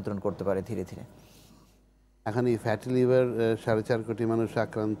এটা নিয়ন্ত্রণ করতে পারে ধীরে ধীরে? এখন এই ফ্যাটি লিভার 4.5 কোটি মানুষ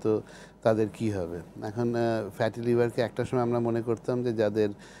আক্রান্ত, তাদের কি হবে? এখন ফ্যাটি লিভারকে একটা সময় আমরা মনে করতাম যে যাদের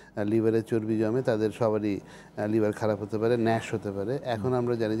লিভারে চর্বি জমে তাদের সবারই লিভার খারাপ হতে পারে, ন্যাশ হতে পারে। এখন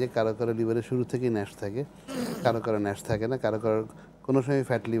আমরা জানি যে কারো কারো লিভারে শুরু থেকেই ন্যাশ থাকে, কারো কারো ন্যাশ থাকে না, কারো কারো কোনো সময়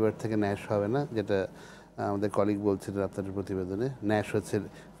ফ্যাটি লিভার থেকে ন্যাশ হবে না, যেটা আমাদের কলিগ বলছিলেন আপনাদের প্রতিবেদনে। ন্যাশ হচ্ছে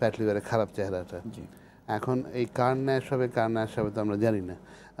ফ্যাটি লিভারের খারাপ চেহারাটা। এখন এই কার ন্যাশ হবে তো আমরা জানি না।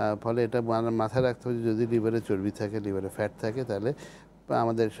 ফলে এটা মাথায় রাখতে হবে, যদি লিভারে চর্বি থাকে, লিভারে ফ্যাট থাকে, তাহলে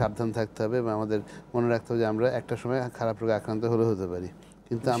আমাদের সাবধান থাকতে হবে এবং আমাদের মনে রাখতে হবে যে আমরা একটা সময় খারাপ রোগে আক্রান্ত হতে পারি,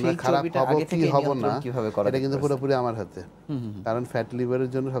 কিন্তু আমরা খারাপ হব কি হব না এটা কিন্তু পুরোপুরি আমার হাতে। কারণ ফ্যাটি লিভারের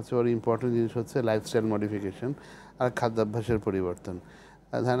জন্য সবচেয়ে বড় ইম্পর্টেন্ট জিনিস হচ্ছে লাইফস্টাইল মডিফিকেশন আর খাদ্যাভ্যাসের পরিবর্তন।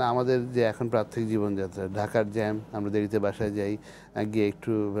 ধরেন আমাদের যে এখন প্রাত্যহিক জীবনযাত্রা, ঢাকার জ্যাম, আমরা দেরিতে বাসায় যাই, গিয়ে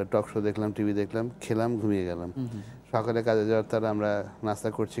একটু টক শো দেখলাম, টিভি দেখলাম, খেলাম, ঘুমিয়ে গেলাম। সকালে কাজে যাওয়ার তারা আমরা নাস্তা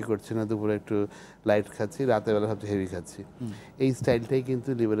করছি না, দুপুরে একটু লাইট খাচ্ছি, রাতের বেলা সবচেয়ে হেভি খাচ্ছি। এই স্টাইলটাই কিন্তু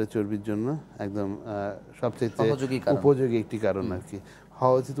লিভারের চর্বির জন্য একদম সবচেয়ে উপযোগী একটি কারণ আর কি।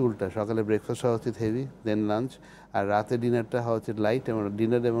 হওয়া উচিত উল্টা, সকালে ব্রেকফাস্ট হওয়া উচিত হেভি, দেন লাঞ্চ, আর রাতে ডিনারটা হওয়া উচিত লাইট, এবং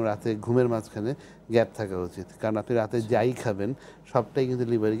ডিনার এবং রাতে ঘুমের মাঝখানে গ্যাপ থাকা উচিত। কারণ আপনি রাতে যাই খাবেন সবটাই কিন্তু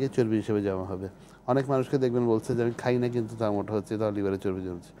লিভারে গিয়ে চর্বি হিসেবে জমা হবে। অনেক মানুষকে দেখবেন বলছে যে আমি খাই না কিন্তু তা মোটা হচ্ছে, তাও লিভারে চর্বি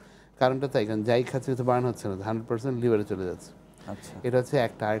জমছে। কারণটা তাই, কারণ যাই খাচ্ছে তো বার্ন হচ্ছে না, 100% লিভারে চলে যাচ্ছে। এটা হচ্ছে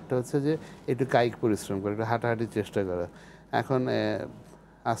একটা। আরেকটা হচ্ছে যে একটু কায়িক পরিশ্রম করে, একটু হাঁটাহাঁটির চেষ্টা করা। এখন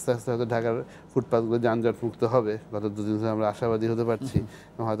আস্তে আস্তে হয়তো ঢাকার ফুটপাথগুলো যানজট মুক্ত হবে, গত 2 দিন ধরে আমরা আশাবাদী হতে পারছি,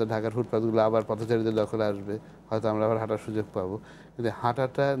 এবং হয়তো ঢাকার ফুটপাথগুলো আবার পথচারীদের দখলে আসবে, হয়তো আমরা আবার হাঁটার সুযোগ পাবো। কিন্তু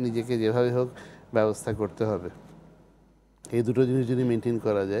হাঁটাটা নিজেকে যেভাবে হোক ব্যবস্থা করতে হবে। এই দুটো জিনিস যদি মেনটেন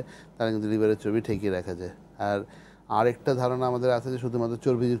করা যায় তাহলে কিন্তু লিভারের চর্বি ঠেকিয়ে রাখা যায়। আর আরেকটা ধারণা আমাদের আছে যে শুধুমাত্র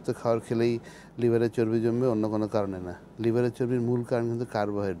চর্বিযুক্ত খাবার খেলেই লিভারের চর্বি জমবে, অন্য কোনো কারণে না। লিভারের চর্বির মূল কারণ কিন্তু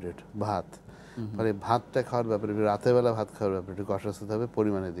কার্বোহাইড্রেট, ভাত। ফলে ভাতটা খাওয়ার ব্যাপারে, রাতের বেলা ভাত খাওয়ার ব্যাপারে একটু কষ্ট হবে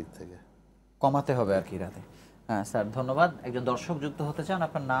পরিমাণের দিক থেকে, কমাতে হবে আর কি রাতে। হ্যাঁ স্যার, ধন্যবাদ। একজন দর্শক যুক্ত হতে চান,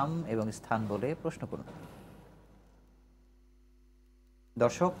 আপনার নাম এবং স্থান বলে প্রশ্ন করুন।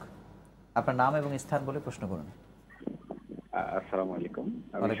 দর্শক, আপনার নাম এবং স্থান বলে প্রশ্ন করুন। আসসালামু আলাইকুম,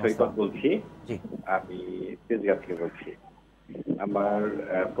 আমি সৈকত বলছি। আমি তেজগাঁ থেকে বলছি। আমার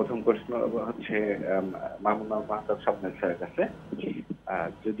প্রথম প্রশ্ন হচ্ছে মামুনা মাহতাব স্বপ্নের স্যারের কাছে,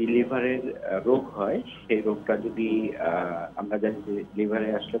 যদি লিভারের রোগ হয়, সেই রোগটা যদি আমরা জানি যে লিভারে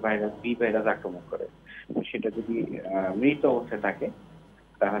আসলে ভাইরাস বি ভাইরাস আক্রমণ করে, সেটা যদি মৃত অবস্থায় থাকে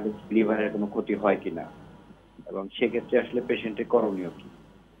তাহলে লিভারের কোনো ক্ষতি হয় কিনা, এবং সেক্ষেত্রে আসলে পেশেন্টের করণীয় কি?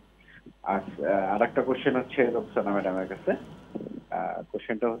 আর একটা কোশ্চেন হচ্ছে রোকসানা ম্যাডামের কাছে।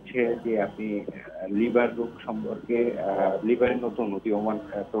 কোশ্চেনটা হচ্ছে যে আপনি লিভার রোগ সম্পর্কে, লিভারের নতুন উদীয়মান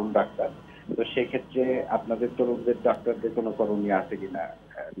তরুণ ডাক্তার, তো সেক্ষেত্রে আপনাদের তরুণদের ডাক্তারদের কোনো করণীয় আছে কিনা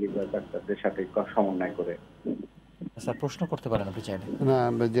লিভার ডাক্তারদের সাথে সমন্বয় করে? স্যার প্রশ্ন করতে পারেন আপনি চাইলে। না,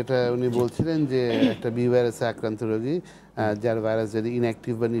 যেটা উনি বলছিলেন যে একটা বি ভাইরাসে আক্রান্ত রোগী যার ভাইরাস যদি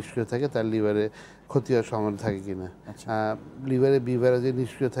ইনঅ্যাক্টিভ বা নিষ্ক্রিয় থাকে তার লিভারে ক্ষতি হওয়ার সম্ভাবনা থাকে কিনা। লিভারে বি ভাইরাস যদি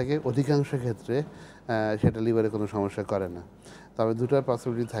নিষ্ক্রিয় থাকে অধিকাংশ ক্ষেত্রে সেটা লিভারে কোনো সমস্যা করে না। তবে দুটার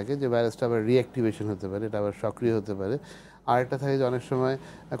পসিবিলিটি থাকে যে ভাইরাসটা আবার রিঅ্যাক্টিভেশন হতে পারে, এটা আবার সক্রিয় হতে পারে। আরেকটা থাকে যে অনেক সময়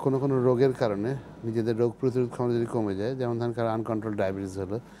কোনো রোগের কারণে নিজেদের রোগ প্রতিরোধ ক্ষমতা যদি কমে যায়, যেমন ধরেন কারো আনকন্ট্রোল ডায়াবেটিস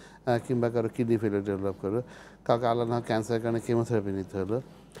হলো, কিংবা কারো কিডনি ফেলিয়ার ডেভেলপ করলো, কাউকে আলাদা ক্যান্সারের কারণে কেমোথেরাপি নিতে হলো,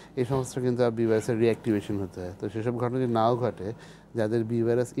 এই সমস্ত কিন্তু বি ভাইরাসের রিঅ্যাক্টিভেশন হতে হয়। তো সেসব ঘটনা যদি নাও ঘটে, যাদের বি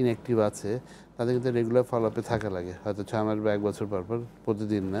ভাইরাস ইনঅ্যাক্টিভ আছে তাদের কিন্তু রেগুলার ফলোআপে থাকা লাগে, হয়তো 6 মাস বা 1 বছর পর পর,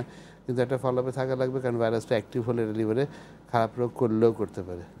 প্রতিদিন না, কিন্তু একটা ফলোআপে থাকা লাগবে, কারণ ভাইরাসটা অ্যাক্টিভ হলে লিভারে খারাপ রোগ করলেও করতে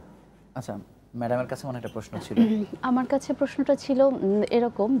পারে। আচ্ছা, ম্যাডামের কাছে মনে একটা প্রশ্ন ছিল। আমার কাছে প্রশ্নটা ছিল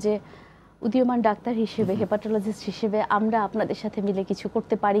এরকম যে উদীয়মান ডাক্তার হিসেবে, হেপাটোলজিস্ট হিসেবে আমরা আপনাদের সাথে মিলে কিছু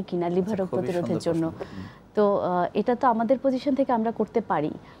করতে পারি কিনা লিভার রোগ প্রতিরোধের জন্য। তো এটা তো আমাদের পজিশন থেকে আমরা করতে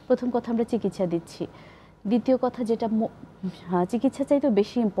পারি। প্রথম কথা, আমরা চিকিৎসা দিচ্ছি। দ্বিতীয় কথা, যেটা চিকিৎসা চাইতেও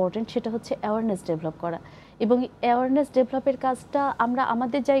বেশি ইম্পর্টেন্ট, সেটা হচ্ছে অ্যাওয়ারনেস ডেভেলপ করা। এবং অ্যাওয়ারনেস ডেভেলপের কাজটা আমরা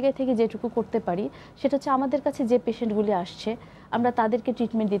আমাদের জায়গা থেকে যেটুকু করতে পারি সেটা হচ্ছে আমাদের কাছে যে পেশেন্টগুলি আসছে আমরা তাদেরকে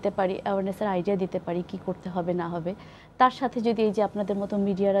ট্রিটমেন্ট দিতে পারি, অ্যাওয়ারনেসের আইডিয়া দিতে পারি কি করতে হবে না হবে। তার সাথে যদি এই যে আপনাদের মতো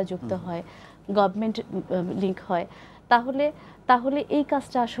মিডিয়ারা যুক্ত হয়, গভর্নমেন্ট লিংক হয়, তাহলে এই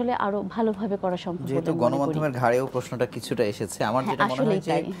কাজটা আসলে আরো ভালোভাবে করা সম্ভব। যেহেতু গণমাধ্যমের ঘাড়েও প্রশ্নটা কিছুটা এসেছে, আমার যেটা মনে হয়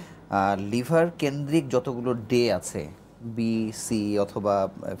যে লিভার কেন্দ্রিক যতগুলো ডে আছে, বি, সি অথবা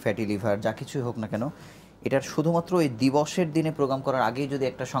ফ্যাটি লিভার, যা কিছুই হোক না কেন, এটার শুধুমাত্র এই দিবসের দিনে প্রোগ্রাম করার আগেই যদি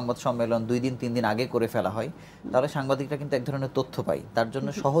একটা সংবাদ সম্মেলন 2 দিন 3 দিন আগে করে ফেলা হয়, তাহলে সাংবাদিকরা কিন্তু এক ধরনের তথ্য পায়, তার জন্য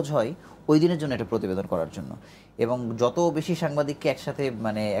সহজ হয় ওই দিনের জন্য একটা প্রতিবেদন করার জন্য। এবং যত বেশি সাংবাদিককে একসাথে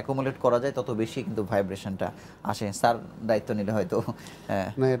মানে অ্যাকুমুলেট করা যায় তত বেশি কিন্তু ভাইব্রেশনটা আসে। স্যার দায়িত্ব নিলে হয়তো।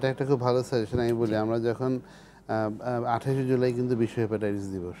 না, এটা একটা খুব ভালো সাজেশন। আমি বলি, আমরা যখন 28শে জুলাই কিন্তু বিশ্ব হেপাটাইটিস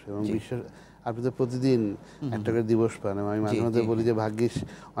দিবস, এবং আপনি তো প্রতিদিন একটা করে দিবস পান। আমি মাঝে মাঝে বলি যে ভাগ্যিস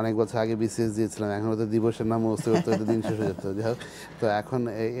অনেক বছর আগে বিসিএস দিয়েছিলাম, এখন তো দিবসের নাম মুখস্থ করতে হতো, দিন শেষ হয়ে যেত। যাই হোক, তো এখন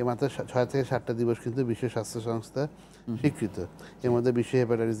এই মাত্র 6 থেকে 7টা দিবস কিন্তু বিশ্ব স্বাস্থ্য সংস্থা স্বীকৃত, এর মধ্যে বিশ্ব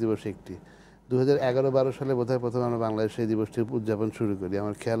হেপাটাইটিস দিবস একটি। 2011-12 সালে বোধহয় প্রথম আমরা বাংলাদেশে এই দিবসটি উদযাপন শুরু করি।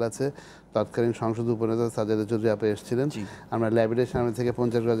 আমার খেয়াল আছে তৎকালীন সংসদ উপনেতা সাজেদা চৌধুরী আপা এসেছিলেন, আমরা লাইব্রেরির সামনে থেকে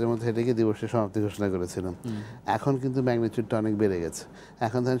 50 গজের মধ্যে হেঁটে গিয়ে দিবসের সমাপ্তি ঘোষণা করেছিলাম। এখন কিন্তু ম্যাগনিটিউডটা অনেক বেড়ে গেছে,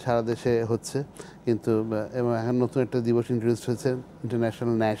 এখন ধরেন সারা দেশে হচ্ছে, কিন্তু এবং এখন নতুন একটা দিবস ইন্ট্রোডিউস হয়েছে,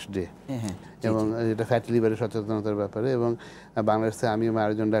 ইন্টারন্যাশনাল ন্যাশ ডে, এবং এটা ফ্যাটি লিভারের সচেতনতার ব্যাপারে। এবং বাংলাদেশে আমি এবং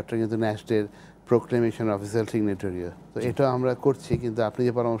আরেকজন ডাক্তার কিন্তু ন্যাশ ডের প্রোক্লেমেশন অফিসিয়াল সিগনেটরিও। তো এটা আমরা করছি, কিন্তু আপনি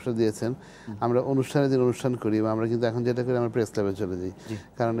যে পরামর্শ দিয়েছেন, আমরা অনুষ্ঠানের দিন অনুষ্ঠান করি, এবং আমরা কিন্তু এখন যেটা করি আমরা প্রেস ক্লাবে চলে যাই,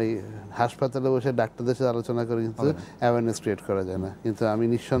 কারণ এই হাসপাতালে বসে ডাক্তারদের সাথে আলোচনা করে কিন্তু অ্যাওয়ারনেস ক্রিয়েট করা যায় না। কিন্তু আমি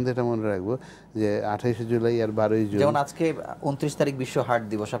নিঃসন্দেহে এটা মনে রাখবো যে 28শে জুলাই আর 12ই জুন, যেমন আজকে 29 তারিখ বিশ্ব হার্ট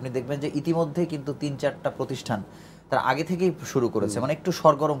দিবস, আপনি দেখবেন যে ইতিমধ্যে কিন্তু 3-4টা প্রতিষ্ঠান তারা আগে থেকেই শুরু করেছে, মানে একটু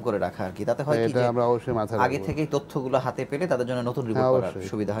সরগরম করে রাখা আর কি, তাতে হয় কি আমরা অবশ্যই মাথায় আগে থেকেই তথ্যগুলো হাতে পেলে তাদের জন্য নতুন রিপোর্ট করার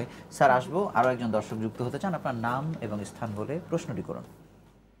সুবিধা হয়। স্যার আসবো, আরো একজন দর্শক যুক্ত হতে চান, আপনার নাম এবং স্থান বলে প্রশ্নটি করুন।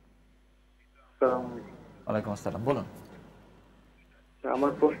 ওয়ালাইকুম আসসালাম, বলুন।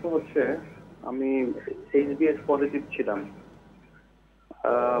 আমার প্রশ্ন হচ্ছে, আমি এইচবিএস পজিটিভ ছিলাম,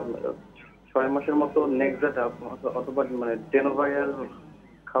 6 মাসের মতো নেক্সাটা অথবা মানে টেনোভায়াল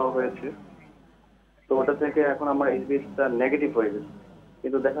খাওয়া হয়েছে, তো ওটা থেকে এখন আমার এইচবিএসটা নেগেটিভ হয়ে গেছে।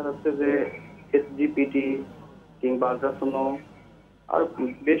 কিন্তু দেখা যাচ্ছে যে এসজিপিটি কিংবা আলট্রাসোনো আর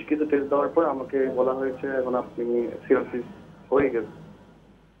বেশ কিছু টেস্ট দেওয়ার পর আমাকে বলা হয়েছে এখন আপনি সিরোসিস হয়ে গেছে।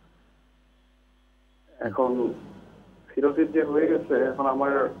 এখন সিরোসিস যে হয়ে গেছে, এখন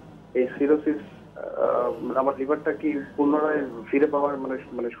আমার এই সিরোসিস আমার লিভারটা কি পুনরায় ফিরে পাওয়ার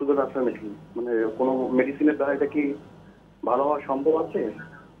মানে সুযোগ আছে নাকি? মানে কোনো মেডিসিনের দ্বারা এটা কি ভালো হওয়া সম্ভব আছে?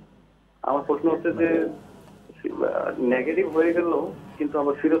 আমার প্রশ্ন হচ্ছে যে নেগেটিভ হয়ে গেল কিন্তু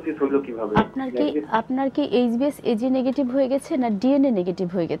আবার সিরোসিস হলো কিভাবে? আপনার কি এইচবিএস এজি নেগেটিভ হয়ে গেছে না ডিএনএ নেগেটিভ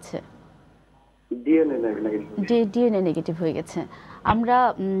হয়ে গেছে? ডিএনএ নেগেটিভ হয়ে গেছে। আমরা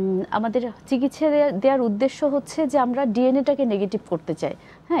আমাদের চিকিৎসা দেওয়ার উদ্দেশ্য হচ্ছে যে আমরা ডিএনএটাকে নেগেটিভ করতে চাই।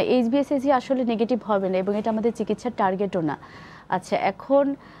 হ্যাঁ, এইচবিএস এজি আসলে নেগেটিভ হবে না এবং এটা আমাদের চিকিৎসার টার্গেটও না। আচ্ছা, এখন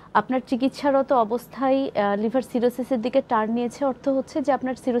আপনার চিকিৎসারত অবস্থায় লিভার সিরোসিসের দিকে টার্ন নিয়েছে, অর্থ হচ্ছে যে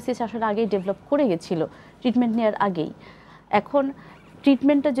আপনার সিরোসিস আসলে আগেই ডেভেলপ করে গেছিল ট্রিটমেন্ট নেওয়ার আগেই। এখন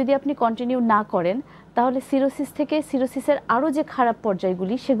ট্রিটমেন্টটা যদি আপনি কন্টিনিউ না করেন তাহলে সিরোসিস থেকে সিরোসিসের আরও যে খারাপ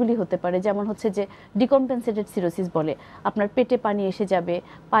পর্যায়গুলি সেগুলি হতে পারে, যেমন হচ্ছে যে ডিকম্পেনসেটেড সিরোসিস বলে, আপনার পেটে পানি এসে যাবে,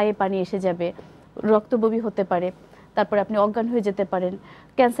 পায়ে পানি এসে যাবে, রক্তবমি হতে পারে, তারপরে আপনি অজ্ঞান হয়ে যেতে পারেন,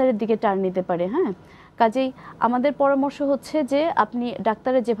 ক্যান্সারের দিকে টার্ন নিতে পারে। হ্যাঁ, কাজেই আমাদের পরামর্শ হচ্ছে যে আপনি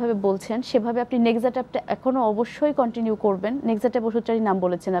ডাক্তারের যেভাবে বলছেন সেভাবে আপনি নেক্সাট্যাবটা এখনও অবশ্যই কন্টিনিউ করবেন। নেক্সাট্যাব ওষুধটারই নাম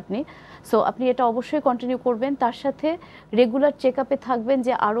বলেছেন আপনি, সো আপনি এটা অবশ্যই কন্টিনিউ করবেন। তার সাথে রেগুলার চেক আপে থাকবেন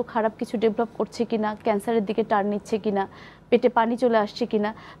যে আরও খারাপ কিছু ডেভেলপ করছে কিনা, ক্যান্সারের দিকে টার্ন নিচ্ছে কিনা, পেটে পানি চলে আসছে কিনা,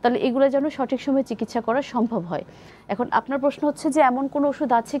 তাহলে এগুলো যেন সঠিক সময়ে চিকিৎসা করা সম্ভব হয়। এখন আপনার প্রশ্ন হচ্ছে যে এমন কোনো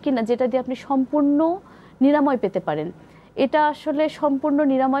ওষুধ আছে কিনা যেটা দিয়ে আপনি সম্পূর্ণ নিরাময় পেতে পারেন। এটা আসলে সম্পূর্ণ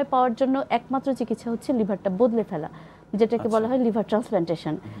নিরাময় পাওয়ার জন্য একমাত্র চিকিৎসা হচ্ছে লিভারটা বদলে ফেলা, যেটাকে বলা হয় লিভার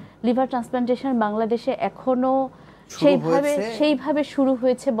ট্রান্সপ্ল্যান্টেশন। লিভার ট্রান্সপ্ল্যান্টেশন বাংলাদেশে এখনো সেইভাবে শুরু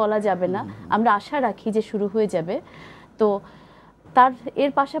হয়েছে বলা যাবে না, আমরা আশা রাখি যে শুরু হয়ে যাবে। তো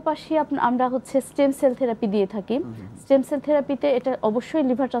এর পাশাপাশি আমরা হচ্ছে স্টেম সেল থেরাপি দিয়ে থাকি। স্টেম সেল থেরাপিতে এটা অবশ্যই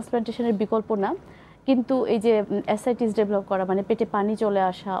লিভার ট্রান্সপ্ল্যান্টেশনের বিকল্প না, কিন্তু এই যে অ্যাসাইটিস ডেভেলপ করা, মানে পেটে পানি চলে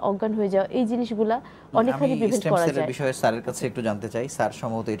আসা, অজ্ঞান হয়ে যাওয়া, এই জিনিসগুলা অনেকখানি প্রিভেন্ট করা যায়। স্টেম বিষয়ে স্যারের কাছে একটু জানতে চাই, স্যার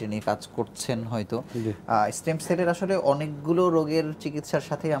সম্ভবত এটা নিয়ে কাজ করছেন হয়তো। স্টেম সেলের আসলে অনেকগুলো রোগের চিকিৎসার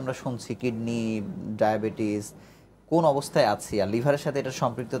সাথে আমরা শুনছি কিডনি, ডায়াবেটিস, কোন অবস্থায় আছে আর লিভারের সাথে এটা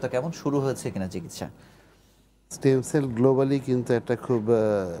সম্পৃক্ততা কেমন, শুরু হয়েছে কিনা চিকিৎসা? স্টেম সেল গ্লোবালি কিন্তু একটা খুব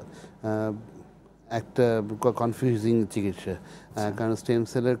একটা কনফিউজিং চিকিৎসা, কারণ স্টেম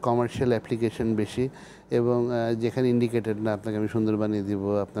সেলের কমার্শিয়াল অ্যাপ্লিকেশন বেশি এবং যেখানে ইন্ডিকেটেড না আপনাকে আমি সুন্দর বানিয়ে দিব,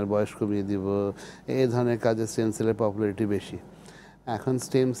 আপনার বয়স কমিয়ে দিব, এই ধরনের কাজে স্টেম সেলের পপুলারিটি বেশি। এখন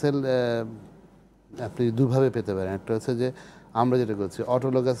স্টেম সেল আপনি দুভাবে পেতে পারেন। একটা হচ্ছে যে আমরা যেটা করছি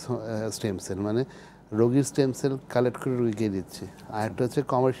অটোলোগাস স্টেম সেল, মানে রোগীর স্টেম সেল কালেক্ট করে রোগীকে দিচ্ছি। আর একটা হচ্ছে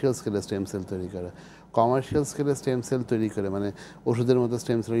কমার্শিয়াল স্কেলে স্টেম সেল তৈরি করা। কমার্শিয়াল স্কেলে স্টেম সেল তৈরি করে মানে ওষুধের মতো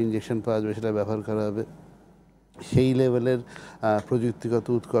স্টেম সেলের ইঞ্জেকশন পাওয়া যাবে, সেটা ব্যবহার করা হবে, সেই লেভেলের প্রযুক্তিগত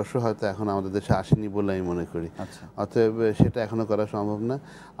উৎকর্ষ হয়তো এখন আমাদের দেশে আসেনি বলে আমি মনে করি। অতএব সেটা এখনও করা সম্ভব না।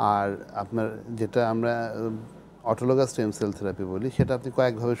 আর আপনার যেটা আমরা অটোলোগাস স্টেম সেল থেরাপি বলি, সেটা আপনি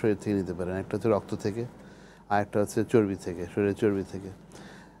কয়েকভাবে শরীর থেকে নিতে পারেন। একটা হচ্ছে রক্ত থেকে, আর একটা হচ্ছে চর্বি থেকে, শরীরের চর্বি থেকে।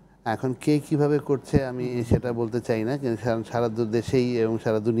 এখন কে কীভাবে করছে আমি সেটা বলতে চাই না, কিন্তু সারা দেশেই এবং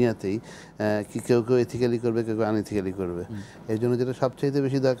সারা দুনিয়াতেই কেউ কেউ এথিক্যালি করবে, কেউ কেউ আনএথিক্যালি করবে। এর জন্য যেটা সবচাইতে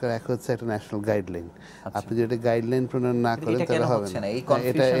বেশি দরকার এক হচ্ছে একটা ন্যাশনাল গাইডলাইন। আপনি যদি গাইডলাইন প্রণয়ন না করেন তাহলে হবে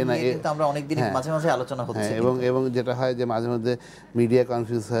না। এবং যেটা হয় যে মাঝে মধ্যে মিডিয়া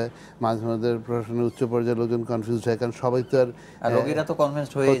কনফিউজ হয়, মাঝে মধ্যে প্রশাসনের উচ্চ পর্যায়ের লোকজন কনফিউজ হয়, কারণ সবাই তো আর রোগীরা তো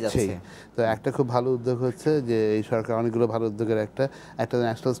কনভিন্সড হয়ে যাচ্ছে। তো একটা খুব ভালো উদ্যোগ হচ্ছে যে এই সরকার অনেকগুলো ভালো উদ্যোগের একটা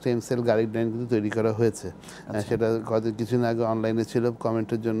ন্যাশনাল স্টেম সেল গাইডলাইন কিন্তু তৈরি করা হয়েছে। সেটা কিছুদিন আগে অনলাইনে ছিল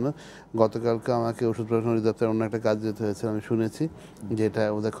কমেন্টের জন্য। গতকালকে আমাকে ওষুধ প্রশাসন অধিদপ্তরের অন্য একটা কাজ যেতে হয়েছে, আমি শুনেছি যে এটা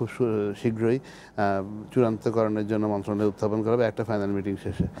ওদের খুব শীঘ্রই চূড়ান্তকরণের জন্য মন্ত্রণালয়ে উত্থাপন করা হবে একটা ফাইনাল মিটিং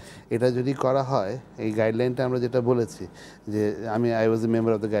শেষে। এটা যদি করা হয়, এই গাইডলাইনটা আমরা যেটা বলেছি যে I was a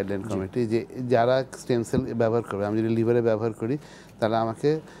member of the guideline committee, যে যারা স্টেম সেল ব্যবহার করবে, আমি যদি লিভারে ব্যবহার করি তাহলে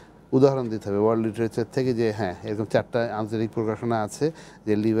আমাকে উদাহরণ দিতে হবে ওয়ার্ল্ড লিটারেচার থেকে যে হ্যাঁ এরকম 4টা আন্তর্জাতিক প্রকাশনা আছে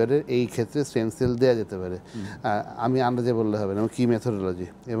যে লিভারের এই ক্ষেত্রে স্টেম সেল দেওয়া যেতে পারে। আমি আন্দাজে বললে হবে না, কি মেথোডোলজি,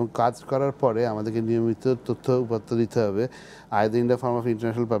 এবং কাজ করার পরে আমাদেরকে নিয়মিত তথ্য উপাত্ত দিতে হবে, either in the form of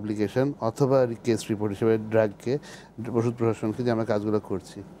international publication অথবা কেস রিপোর্ট হিসেবে ড্রাগকে, ওষুধ প্রশাসনকে, যে আমরা কাজগুলো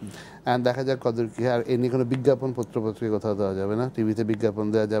করছি। অ্যান্ড দেখা যাক কদর কী। আর এ নিয়ে কোনো বিজ্ঞাপন পত্রপত্রিকা কোথাও দেওয়া যাবে না, টিভিতে বিজ্ঞাপন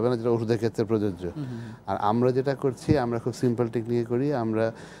দেওয়া যাবে না, যেটা ওষুধের ক্ষেত্রে প্রযোজ্য। আর আমরা যেটা করছি, আমরা খুব সিম্পল টেকনিকে করি। আমরা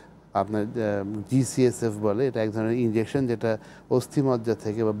আপনার GCSF বলে, এটা এক ধরনের ইনজেকশন যেটা অস্থিমজ্জা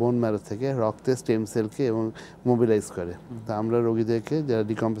থেকে বা বোন ম্যারো থেকে রক্তের স্টেম সেলকে এবং মোবিলাইজ করে। তা আমরা রোগীদেরকে যারা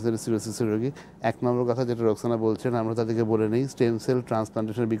ডিকম্পেন্সেটেড সিরোসিসের রোগী, এক নম্বর কথা যেটা রোকসানা বলছেন, আমরা তাদেরকে বলে নেই স্টেম সেল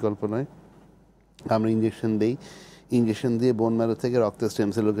ট্রান্সপ্লান্টেশনের বিকল্প নয়, আমরা ইনজেকশন দিই, ইনজেকশন দিয়ে বোন ম্যারো থেকে রক্তের স্টেম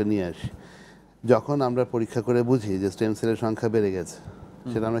সেলকে নিয়ে আসি। যখন আমরা পরীক্ষা করে বুঝি যে স্টেম সেলের সংখ্যা বেড়ে গেছে,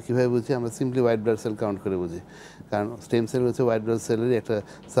 সেটা আমরা কীভাবে বুঝি? আমরা simply white blood cell count করে বুঝি, কারণ স্টেম সেল হচ্ছে হোয়াইট ব্লাড সেলেরই একটা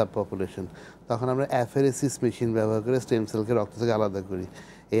সাব পপুলেশন। তখন আমরা অ্যাফেরেসিস মেশিন ব্যবহার করে স্টেম সেলকে রক্ত থেকে আলাদা করি।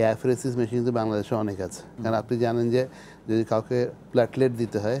 এই অ্যাফেরেসিস মেশিন কিন্তু বাংলাদেশে অনেক আছে, কারণ আপনি জানেন যে যদি কাউকে প্ল্যাটলেট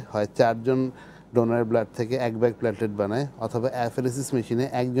দিতে হয়, হয় 4 জন ডোনার ব্লাড থেকে 1 ব্যাগ প্ল্যাটলেট বানায়, অথবা অ্যাফেরেসিস মেশিনে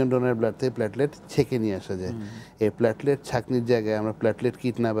 1 জন ডোনার ব্লাড থেকে প্ল্যাটলেট ছেঁকে নিয়ে আসা যায়। এই প্ল্যাটলেট ছাঁকনির জায়গায় আমরা প্ল্যাটলেট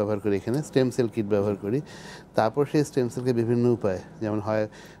কিট না ব্যবহার করি, এখানে স্টেম সেল কিট ব্যবহার করি। তারপর সেই স্টেম সেলকে বিভিন্ন উপায়, যেমন হয়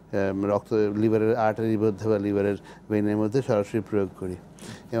রক্ত লিভারের আর্টারির মধ্যে বা লিভারের ভেনের মধ্যে সরাসরি প্রয়োগ করি।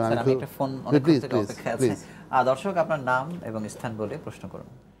 এবং দর্শক আপনার নাম এবং স্থান বলে প্রশ্ন করুন।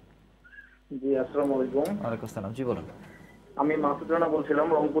 জি, আসসালামু আলাইকুম। ওয়ালাইকুম আসসালাম। জি বলুন। আমি মাসুদ রানা বলছিলাম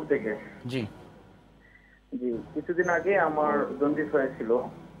রংপুর থেকে। জি জি, কিছুদিন আগে আমার জন্ডিস হয়েছিল।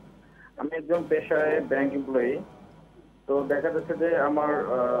 আমি একজন পেশায় ব্যাংক এমপ্লয়ি। তো দেখা যাচ্ছে যে আমার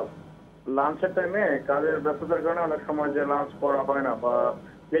লাঞ্চের টাইমে কাজের ব্যস্ততার কারণে অনেক সময় যে লাঞ্চ করা হয় না বা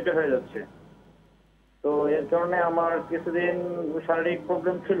লেটে হয়ে যাচ্ছে। তো এর কারণে আমার কিছুদিন শারীরিক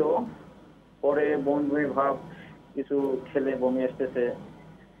প্রবলেম ছিল, পরে বমি ভাব, কিছু খেলে বমি আসতেছে।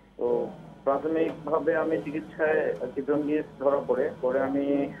 তো প্রাথমিকভাবে আমি চিকিৎসায় জন্ডিস ধরা পরে আমি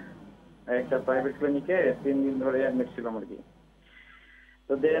একটা প্রাইভেট ক্লিনিকে 3 দিন ধরে অ্যাডমিট ছিলাম আর কি।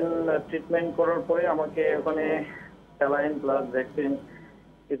 তো দেন ট্রিটমেন্ট করার পরে আমাকে ওখানে স্যালাইন প্লাস ভ্যাকসিন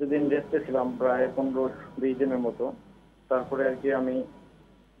কিছুদিন রেস্টে ছিলাম, প্রায় 15-20 দিনের মতো। তারপরে আর কি আমি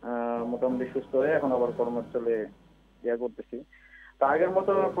মোটামুটি সুস্থ হয়ে এখন আবার কর্মস্থলে করতেছি। তা আগের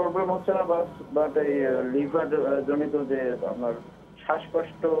মতো প্রবলেম হচ্ছে না, বাট এই লিভার জনিত যে আপনার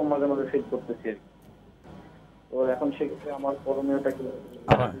শ্বাসকষ্ট মাঝে মাঝে ফিল করতেছি আর কি। তো এখন সেক্ষেত্রে আমার করণীয়টা কি?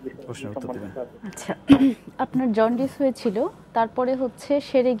 আচ্ছা, আপনার জন্ডিস হয়েছিল, তারপরে হচ্ছে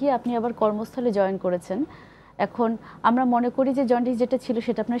সেরে গিয়ে আপনি আবার কর্মস্থলে জয়েন করেছেন। এখন আমরা মনে করি যে জন্ডিস যেটা ছিল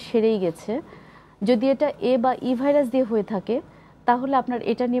সেটা আপনার সেরেই গেছে। যদি এটা এ বা ই ভাইরাস দিয়ে হয়ে থাকে, তাহলে আপনার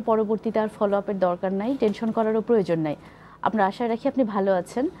এটা নিয়ে পরবর্তীতে আর ফলো আপের দরকার নাই, টেনশন করারও প্রয়োজন নাই। আপনার আশা রাখি আপনি ভালো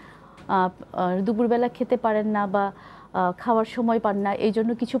আছেন। দুপুরবেলা খেতে পারেন না বা খাওয়ার সময় পান না, এই জন্য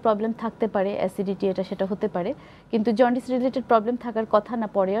কিছু প্রবলেম থাকতে পারে, অ্যাসিডিটি এটা সেটা হতে পারে, কিন্তু জন্ডিস রিলেটেড প্রবলেম থাকার কথা না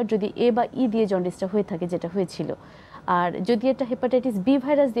পড়ে। আর যদি এ বা ই দিয়ে জন্ডিসটা হয়ে থাকে, যেটা হয়েছিল, আর যদি এটা হেপাটাইটিস বি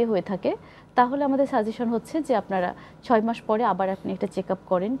ভাইরাস দিয়ে হয়ে থাকে, তাহলে আমাদের সাজেশন হচ্ছে যে আপনারা 6 মাস পরে আবার আপনি একটা চেক আপ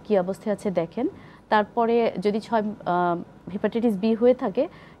করেন, কী অবস্থায় আছে দেখেন। তারপরে যদি হেপাটাইটিস বি হয়ে থাকে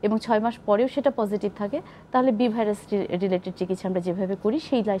এবং 6 মাস পরেও সেটা পজিটিভ থাকে, তাহলে বি ভাইরাস রিলেটেড চিকিৎসা আমরা যেভাবে করি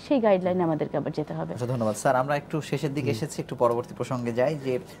সেই গাইডলাইনে আমাদেরকে আবার যেতে হবে। ধন্যবাদ স্যার। আমরা একটু শেষের দিকে এসেছি, একটু পরবর্তী প্রসঙ্গে যাই।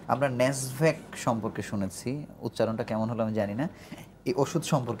 যে আমরা ন্যাসভ্যাক সম্পর্কে শুনেছি, উচ্চারণটা কেমন হলো আমি জানি না, এই ওষুধ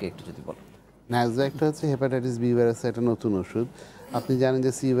সম্পর্কে একটু যদি বলো। ন্যাসভ্যাকটা হচ্ছে হেপাটাইটিস বি ভাইরাসের একটা নতুন ওষুধ। আপনি জানেন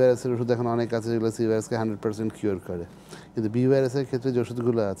যে সি ভাইরাসের ওষুধ এখন অনেক আছে, যেগুলো সি ভাইরাসকে 100% কিওর করে, কিন্তু বি ভাইরাসের ক্ষেত্রে যে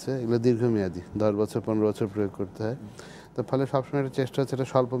ওষুধগুলো আছে এগুলো দীর্ঘমেয়াদী, 10 বছর 15 বছর প্রয়োগ করতে হয়। তার ফলে সবসময় একটা চেষ্টা হচ্ছে এটা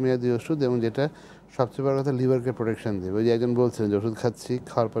স্বল্পমেয়াদী ওষুধ, এবং যেটা সবচেয়ে বড় কথা লিভারকে প্রোটেকশন দেবে। ওই যে একজন বলছিলেন যে ওষুধ খাচ্ছি,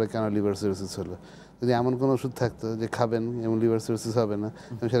 খাওয়ার পরে কেন লিভার সিরোসিস হলো। যদি এমন কোনো ওষুধ থাকতো যে খাবেন এবং লিভার সিরোসিস হবে না,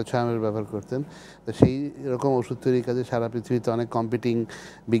 সেটা 6 মাস ব্যবহার করতেন। তো সেই রকম ওষুধ তৈরির কাজে সারা পৃথিবীতে অনেক কম্পিটিং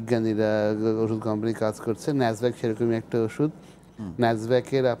বিজ্ঞানীরা, ওষুধ কোম্পানি কাজ করছে। ন্যাসভ্যাক সেরকমই একটা ওষুধ।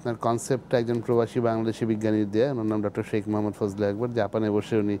 ন্যাসভ্যাকের আপনার কনসেপ্টটা একজন প্রবাসী বাংলাদেশি বিজ্ঞানীর দেয়া, ওনার নাম ডক্টর শেখ মোহাম্মদ ফজলে আকবর। জাপানে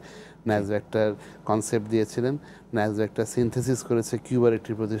বসে উনি ন্যাসভ্যাকটার কনসেপ্ট দিয়েছিলেন। ন্যাসভ্যাকটা সিনথেসিস করেছে কিউবার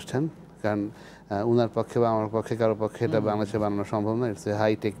একটি প্রতিষ্ঠান, কারণ ওনার পক্ষে বা আমার পক্ষে কারো পক্ষে এটা বাংলাদেশে বানানো সম্ভব না, ইটস এ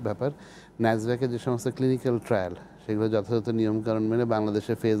হাইটেক ব্যাপার। ন্যাসভ্যাকের যে সমস্ত ক্লিনিক্যাল ট্রায়াল, সেগুলো যথাযথ নিয়মকানুন মেনে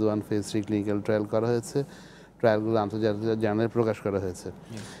বাংলাদেশে ফেজ 1 ফেজ 3 ক্লিনিক্যাল ট্রায়াল করা হয়েছে। ট্রায়ালগুলো আন্তর্জাতিক জার্নালে প্রকাশ করা হয়েছে।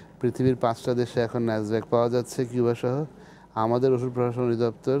 পৃথিবীর 5টা দেশে এখন ন্যাসভ্যাক পাওয়া যাচ্ছে কিউবা সহ। আমাদের ওষুধ প্রশাসন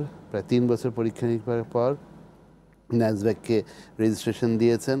অধিদপ্তর প্রায় 3 বছর পরীক্ষা নিরীক্ষার পর ন্যাসভ্যাককে রেজিস্ট্রেশন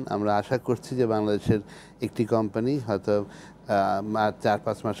দিয়েছেন। আমরা আশা করছি যে বাংলাদেশের একটি কোম্পানি হয়তো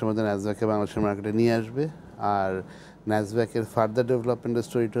 4-5 মাসের মধ্যে ন্যাসভ্যাককে বাংলাদেশের মার্কেটে নিয়ে আসবে। আর ন্যাসভ্যাকের ফার্দার ডেভেলপমেন্টের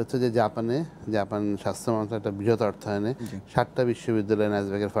স্টোরিটা হচ্ছে যে জাপান স্বাস্থ্য মন্ত্রণালয় একটা বৃহৎ অর্থায়নে 7টা বিশ্ববিদ্যালয়ে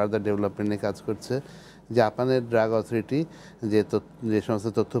ন্যাসভ্যাকের ফার্দার ডেভেলপমেন্ট নিয়ে কাজ করছে। জাপানের ড্রাগ অথরিটি যে সমস্ত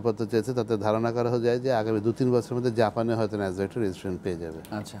তথ্যপত্র চেয়েছে তাতে ধারণা করা যায় যে আগামী 2-3 বছরের মধ্যে জাপানে হয়তো ন্যাসডাক রেজিস্ট্রেশন পেয়ে যাবে।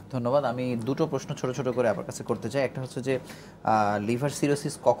 আচ্ছা, ধন্যবাদ। আমি দুটো প্রশ্ন ছোট ছোট করে আপনার কাছে করতে চাই। একটা হচ্ছে যে লিভার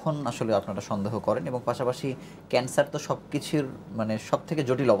সিরোসিস কখন আসলে আপনারা সন্দেহ করেন, এবং পাশাপাশি ক্যান্সার তো সবকিছুর মানে সব থেকে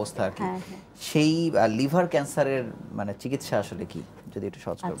জটিল অবস্থা আর কি, সেই লিভার ক্যান্সারের মানে চিকিৎসা আসলে কি, যদি একটু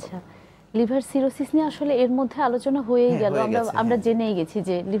সহজ করে বলেন। লিভার সিরোসিস নিয়ে আসলে এর মধ্যে আলোচনা হয়েই গেল, আমরা জেনেই গেছি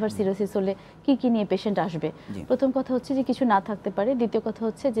যে লিভার সিরোসিস হলে কি কি নিয়ে পেশেন্ট আসবে। প্রথম কথা হচ্ছে যে কিছু না থাকতে পারে, দ্বিতীয় কথা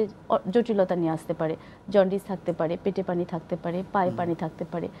হচ্ছে যে জটিলতা নিয়ে আসতে পারে, জন্ডিস থাকতে পারে, পেটে পানি থাকতে পারে, পায়ে পানি থাকতে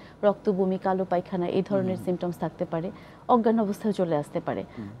পারে, রক্ত বমি, কালো পায়খানা এই ধরনের সিমটমস থাকতে পারে, অজ্ঞান অবস্থায় চলে আসতে পারে।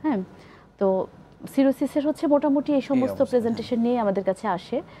 হ্যাঁ, তো সিরোসিসের হচ্ছে মোটামুটি এই সমস্ত প্রেজেন্টেশন নিয়ে আমাদের কাছে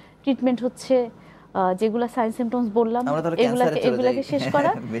আসে। ট্রিটমেন্ট হচ্ছে যেগুলো সাইন সিমটমস বললাম এগুলাকে শেষ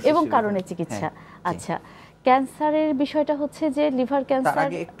করা এবং কারণে চিকিৎসা। আচ্ছা, ক্যান্সারের বিষয়টা হচ্ছে যে লিভার ক্যান্সার, তার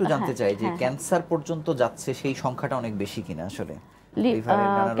আগে একটু জানতে চাই যে ক্যান্সার পর্যন্ত যাচ্ছে সেই সংখ্যাটা অনেক বেশি কিনা আসলে লিভারের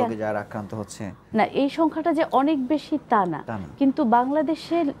নানা রোগে যারা আক্রান্ত হচ্ছে? না, এই সংখ্যাটা যে অনেক বেশি তা না, কিন্তু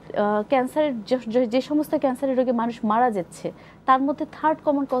বাংলাদেশে ক্যান্সারের যে সমস্ত ক্যান্সারের রোগে মানুষ মারা যাচ্ছে তার মধ্যে থার্ড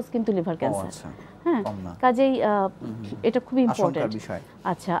কমন কজ কিন্তু লিভার ক্যান্সার। হ্যাঁ, কাজেই এটা খুব ইম্পর্টেন্ট।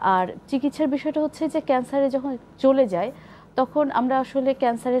 আচ্ছা, আর চিকিৎসার বিষয়টা হচ্ছে যে ক্যান্সারে যখন চলে যায় তখন আমরা আসলে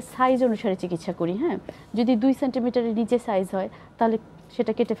ক্যান্সারের সাইজ অনুসারে চিকিৎসা করি। হ্যাঁ, যদি 2 সেন্টিমিটারের নিচে সাইজ হয় তাহলে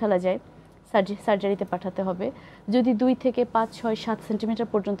সেটা কেটে ফেলা যায়, সার্জারিতে পাঠাতে হবে। যদি 2 থেকে 5, 6, 7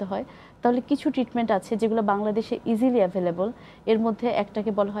 সেন্টিমিটার পর্যন্ত হয় তাহলে কিছু ট্রিটমেন্ট আছে যেগুলো বাংলাদেশে ইজিলি অ্যাভেলেবল। এর মধ্যে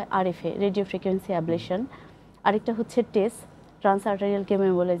একটাকে বলা হয় আরএফএ, রেডিও ফ্রিকোয়েন্সি অ্যাবলেশন, আরেকটা হচ্ছে টেস, ট্রান্স আর্টারিয়াল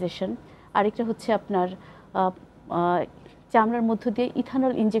কেমোএমবোলাইজেশন, আরেকটা হচ্ছে আপনার চামড়ার মধ্য দিয়ে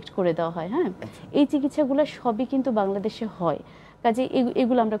ইথানল ইনজেক্ট করে দেওয়া হয়। হ্যাঁ, এই চিকিৎসাগুলো সবই কিন্তু বাংলাদেশে হয়, কাজে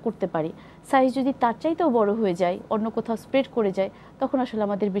এগুলো আমরা করতে পারি। সাইজ যদি তার চাইতেও বড় হয়ে যায়, অন্য কোথাও স্প্রেড করে যায়, তখন আসলে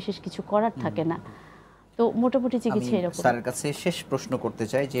আমাদের বিশেষ কিছু করার থাকে না। তো মোটামুটি চিকিৎসা এরকম। স্যারের কাছে শেষ প্রশ্ন করতে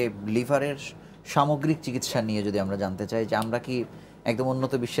চাই যে লিভারের সামগ্রিক চিকিৎসা নিয়ে যদি আমরা জানতে চাই যে আমরা কি একদম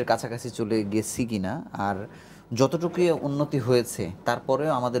উন্নত বিশ্বের কাছাকাছি চলে গেছি কিনা, আর যতটুকু উন্নতি হয়েছে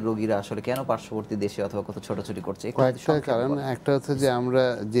তারপরেও আমাদের রোগীরা আসলে কেন পার্শ্ববর্তী দেশে অথবা কত ছোটাছুটি করছে? কয়েকটা কারণ। একটা হচ্ছে যে আমরা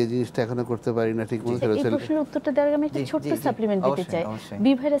যে জিনিসটা এখনো করতে পারি না ঠিক মতো, এই প্রশ্নের উত্তরটা দেওয়ার আগে আমি একটা ছোট্ট সাপ্লিমেন্ট দিতে চাই।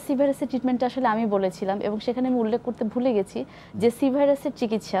 বি ভাইরাস, সি ভাইরাসের ট্রিটমেন্ট আসলে আমি বলেছিলাম এবং সেখানে আমি উল্লেখ করতে ভুলে গেছি যে সি ভাইরাসের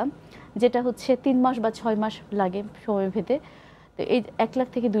চিকিৎসা যেটা হচ্ছে 3 মাস বা 6 মাস লাগে সময় ভেদে, তো এই 1 লাখ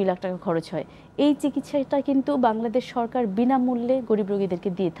থেকে 2 লাখ টাকা খরচ হয়। এই চিকিৎসাটা কিন্তু বাংলাদেশ সরকার বিনামূল্যে গরিব রোগীদেরকে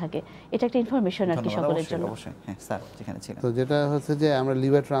দিয়ে থাকে। এটা একটা ইনফরমেশন আর কি সকলের জন্য। হ্যাঁ স্যার, যেখানে ছিলেন। তো যেটা হচ্ছে যে আমরা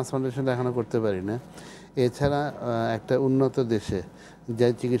লিভার ট্রান্সপ্লান্টেশন এখনো করতে পারি না। এছাড়া একটা উন্নত দেশে যে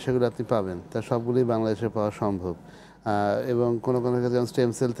চিকিৎসাগুলো আপনি পাবেন তার সবগুলোই বাংলাদেশে পাওয়া সম্ভব, এবং কোনো কোনো ক্ষেত্রে যেমন স্টেম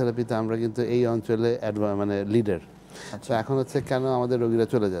সেল থেরাপিতে আমরা কিন্তু এই অঞ্চলে মানে লিডার। তো এখন হচ্ছে কেন আমাদের রোগীরা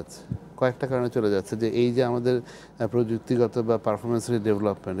চলে যাচ্ছে, কয়েকটা কারণে চলে যাচ্ছে। যে এই যে আমাদের প্রযুক্তিগত বা পারফরমেন্সের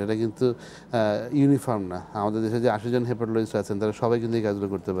ডেভেলপমেন্ট, এটা কিন্তু ইউনিফর্ম না। আমাদের দেশে যে 80 জন হেপাটোলজিস্ট আছেন তারা সবাই কিন্তু এই কাজগুলো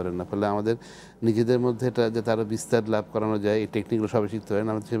করতে পারেন না। ফলে আমাদের নিজেদের মধ্যে এটা যে তারা বিস্তার লাভ করানো যায়, এই টেকনিকগুলো সবাই শিখতে পারেন,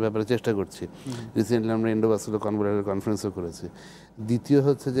 আমরা সে ব্যাপারে চেষ্টা করছি। রিসেন্টলি আমরা এন্ডোভাস্কুলার কনভলভেন্ট কনফারেন্সও করেছি। দ্বিতীয়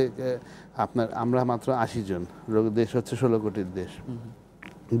হচ্ছে যে আমরা মাত্র 80 জন, দেশ হচ্ছে 16 কোটির দেশ।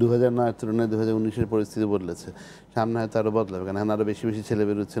 2009 তুলনায় 2019-এর পরিস্থিতি বদলেছে, সামনে হয়তো আরও বদলাবে, কারণ আরও বেশি বেশি ছেলে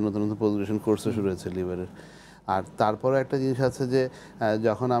বেরোচ্ছে, নতুন নতুন পোস্ট গ্রাজুয়েশন কোর্সও শুরু হয়েছে লিভারের। আর তারপরে একটা জিনিস আছে যে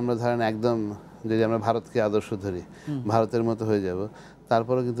যখন আমরা ধরেন একদম যদি আমরা ভারতকে আদর্শ ধরি, ভারতের মতো হয়ে যাব,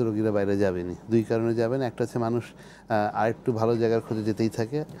 তারপরেও কিন্তু রোগীরা বাইরে যাবেনি। 2 কারণে যাবেন। একটা হচ্ছে মানুষ আরেকটু ভালো জায়গার খোঁজে যেতেই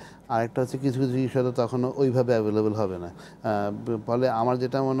থাকে, আরেকটা হচ্ছে কিছু কিছু চিকিৎসা তো তখনও ওইভাবে অ্যাভেলেবল হবে না। ফলে আমার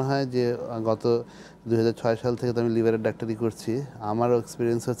যেটা মনে হয় যে গত 2006 সাল থেকে তো আমি লিভারের ডাক্তারি করছি, আমারও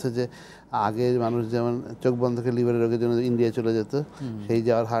এক্সপিরিয়েন্স হচ্ছে যে আগে মানুষ যেমন চোখ বন্ধ করে লিভারের রোগের জন্য ইন্ডিয়ায় চলে যেত, সেই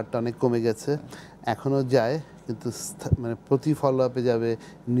যাওয়ার হারটা অনেক কমে গেছে। এখনও যায়, কিন্তু মানে প্রতি ফলো আপে যাবে,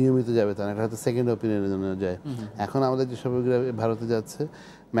 নিয়মিত যাবে তা না, এটা হয়তো সেকেন্ড ওপিনিয়নের জন্য যায়। এখন আমাদের যেসব রোগীরা ভারতে যাচ্ছে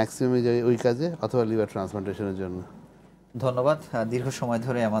ম্যাক্সিমামই যায় ওই কাজে অথবা লিভার ট্রান্সপ্লান্টেশনের জন্য। ধন্যবাদ দীর্ঘ সময়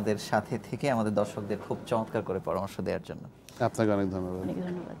ধরে আমাদের সাথে থেকে আমাদের দর্শকদের খুব চমৎকার করে পরামর্শ দেওয়ার জন্য। আপনাকে অনেক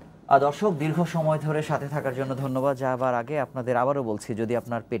ধন্যবাদ। দর্শক, দীর্ঘ সময় ধরে সাথে থাকার জন্য ধন্যবাদ। যাবার আগে আপনাদের আবারও বলছি, যদি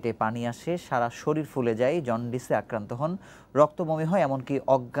আপনার পেটে পানি আসে, সারা শরীর ফুলে যায়, জন্ডিসে আক্রান্ত হন, রক্ত বমি হয়, এমনকি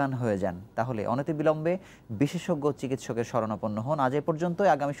অজ্ঞান হয়ে যান, তাহলে অনতিবিলম্বে বিশেষজ্ঞ চিকিৎসকের শরণাপন্ন হন। আজ এ পর্যন্তই।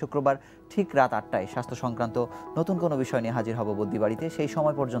 আগামী শুক্রবার ঠিক রাত 8টায় স্বাস্থ্য সংক্রান্ত নতুন কোনো বিষয় নিয়ে হাজির হব বুদ্ধিবাড়িতে। সেই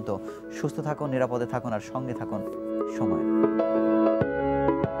সময় পর্যন্ত সুস্থ থাকুন, নিরাপদে থাকুন, আর সঙ্গে থাকুন সময়।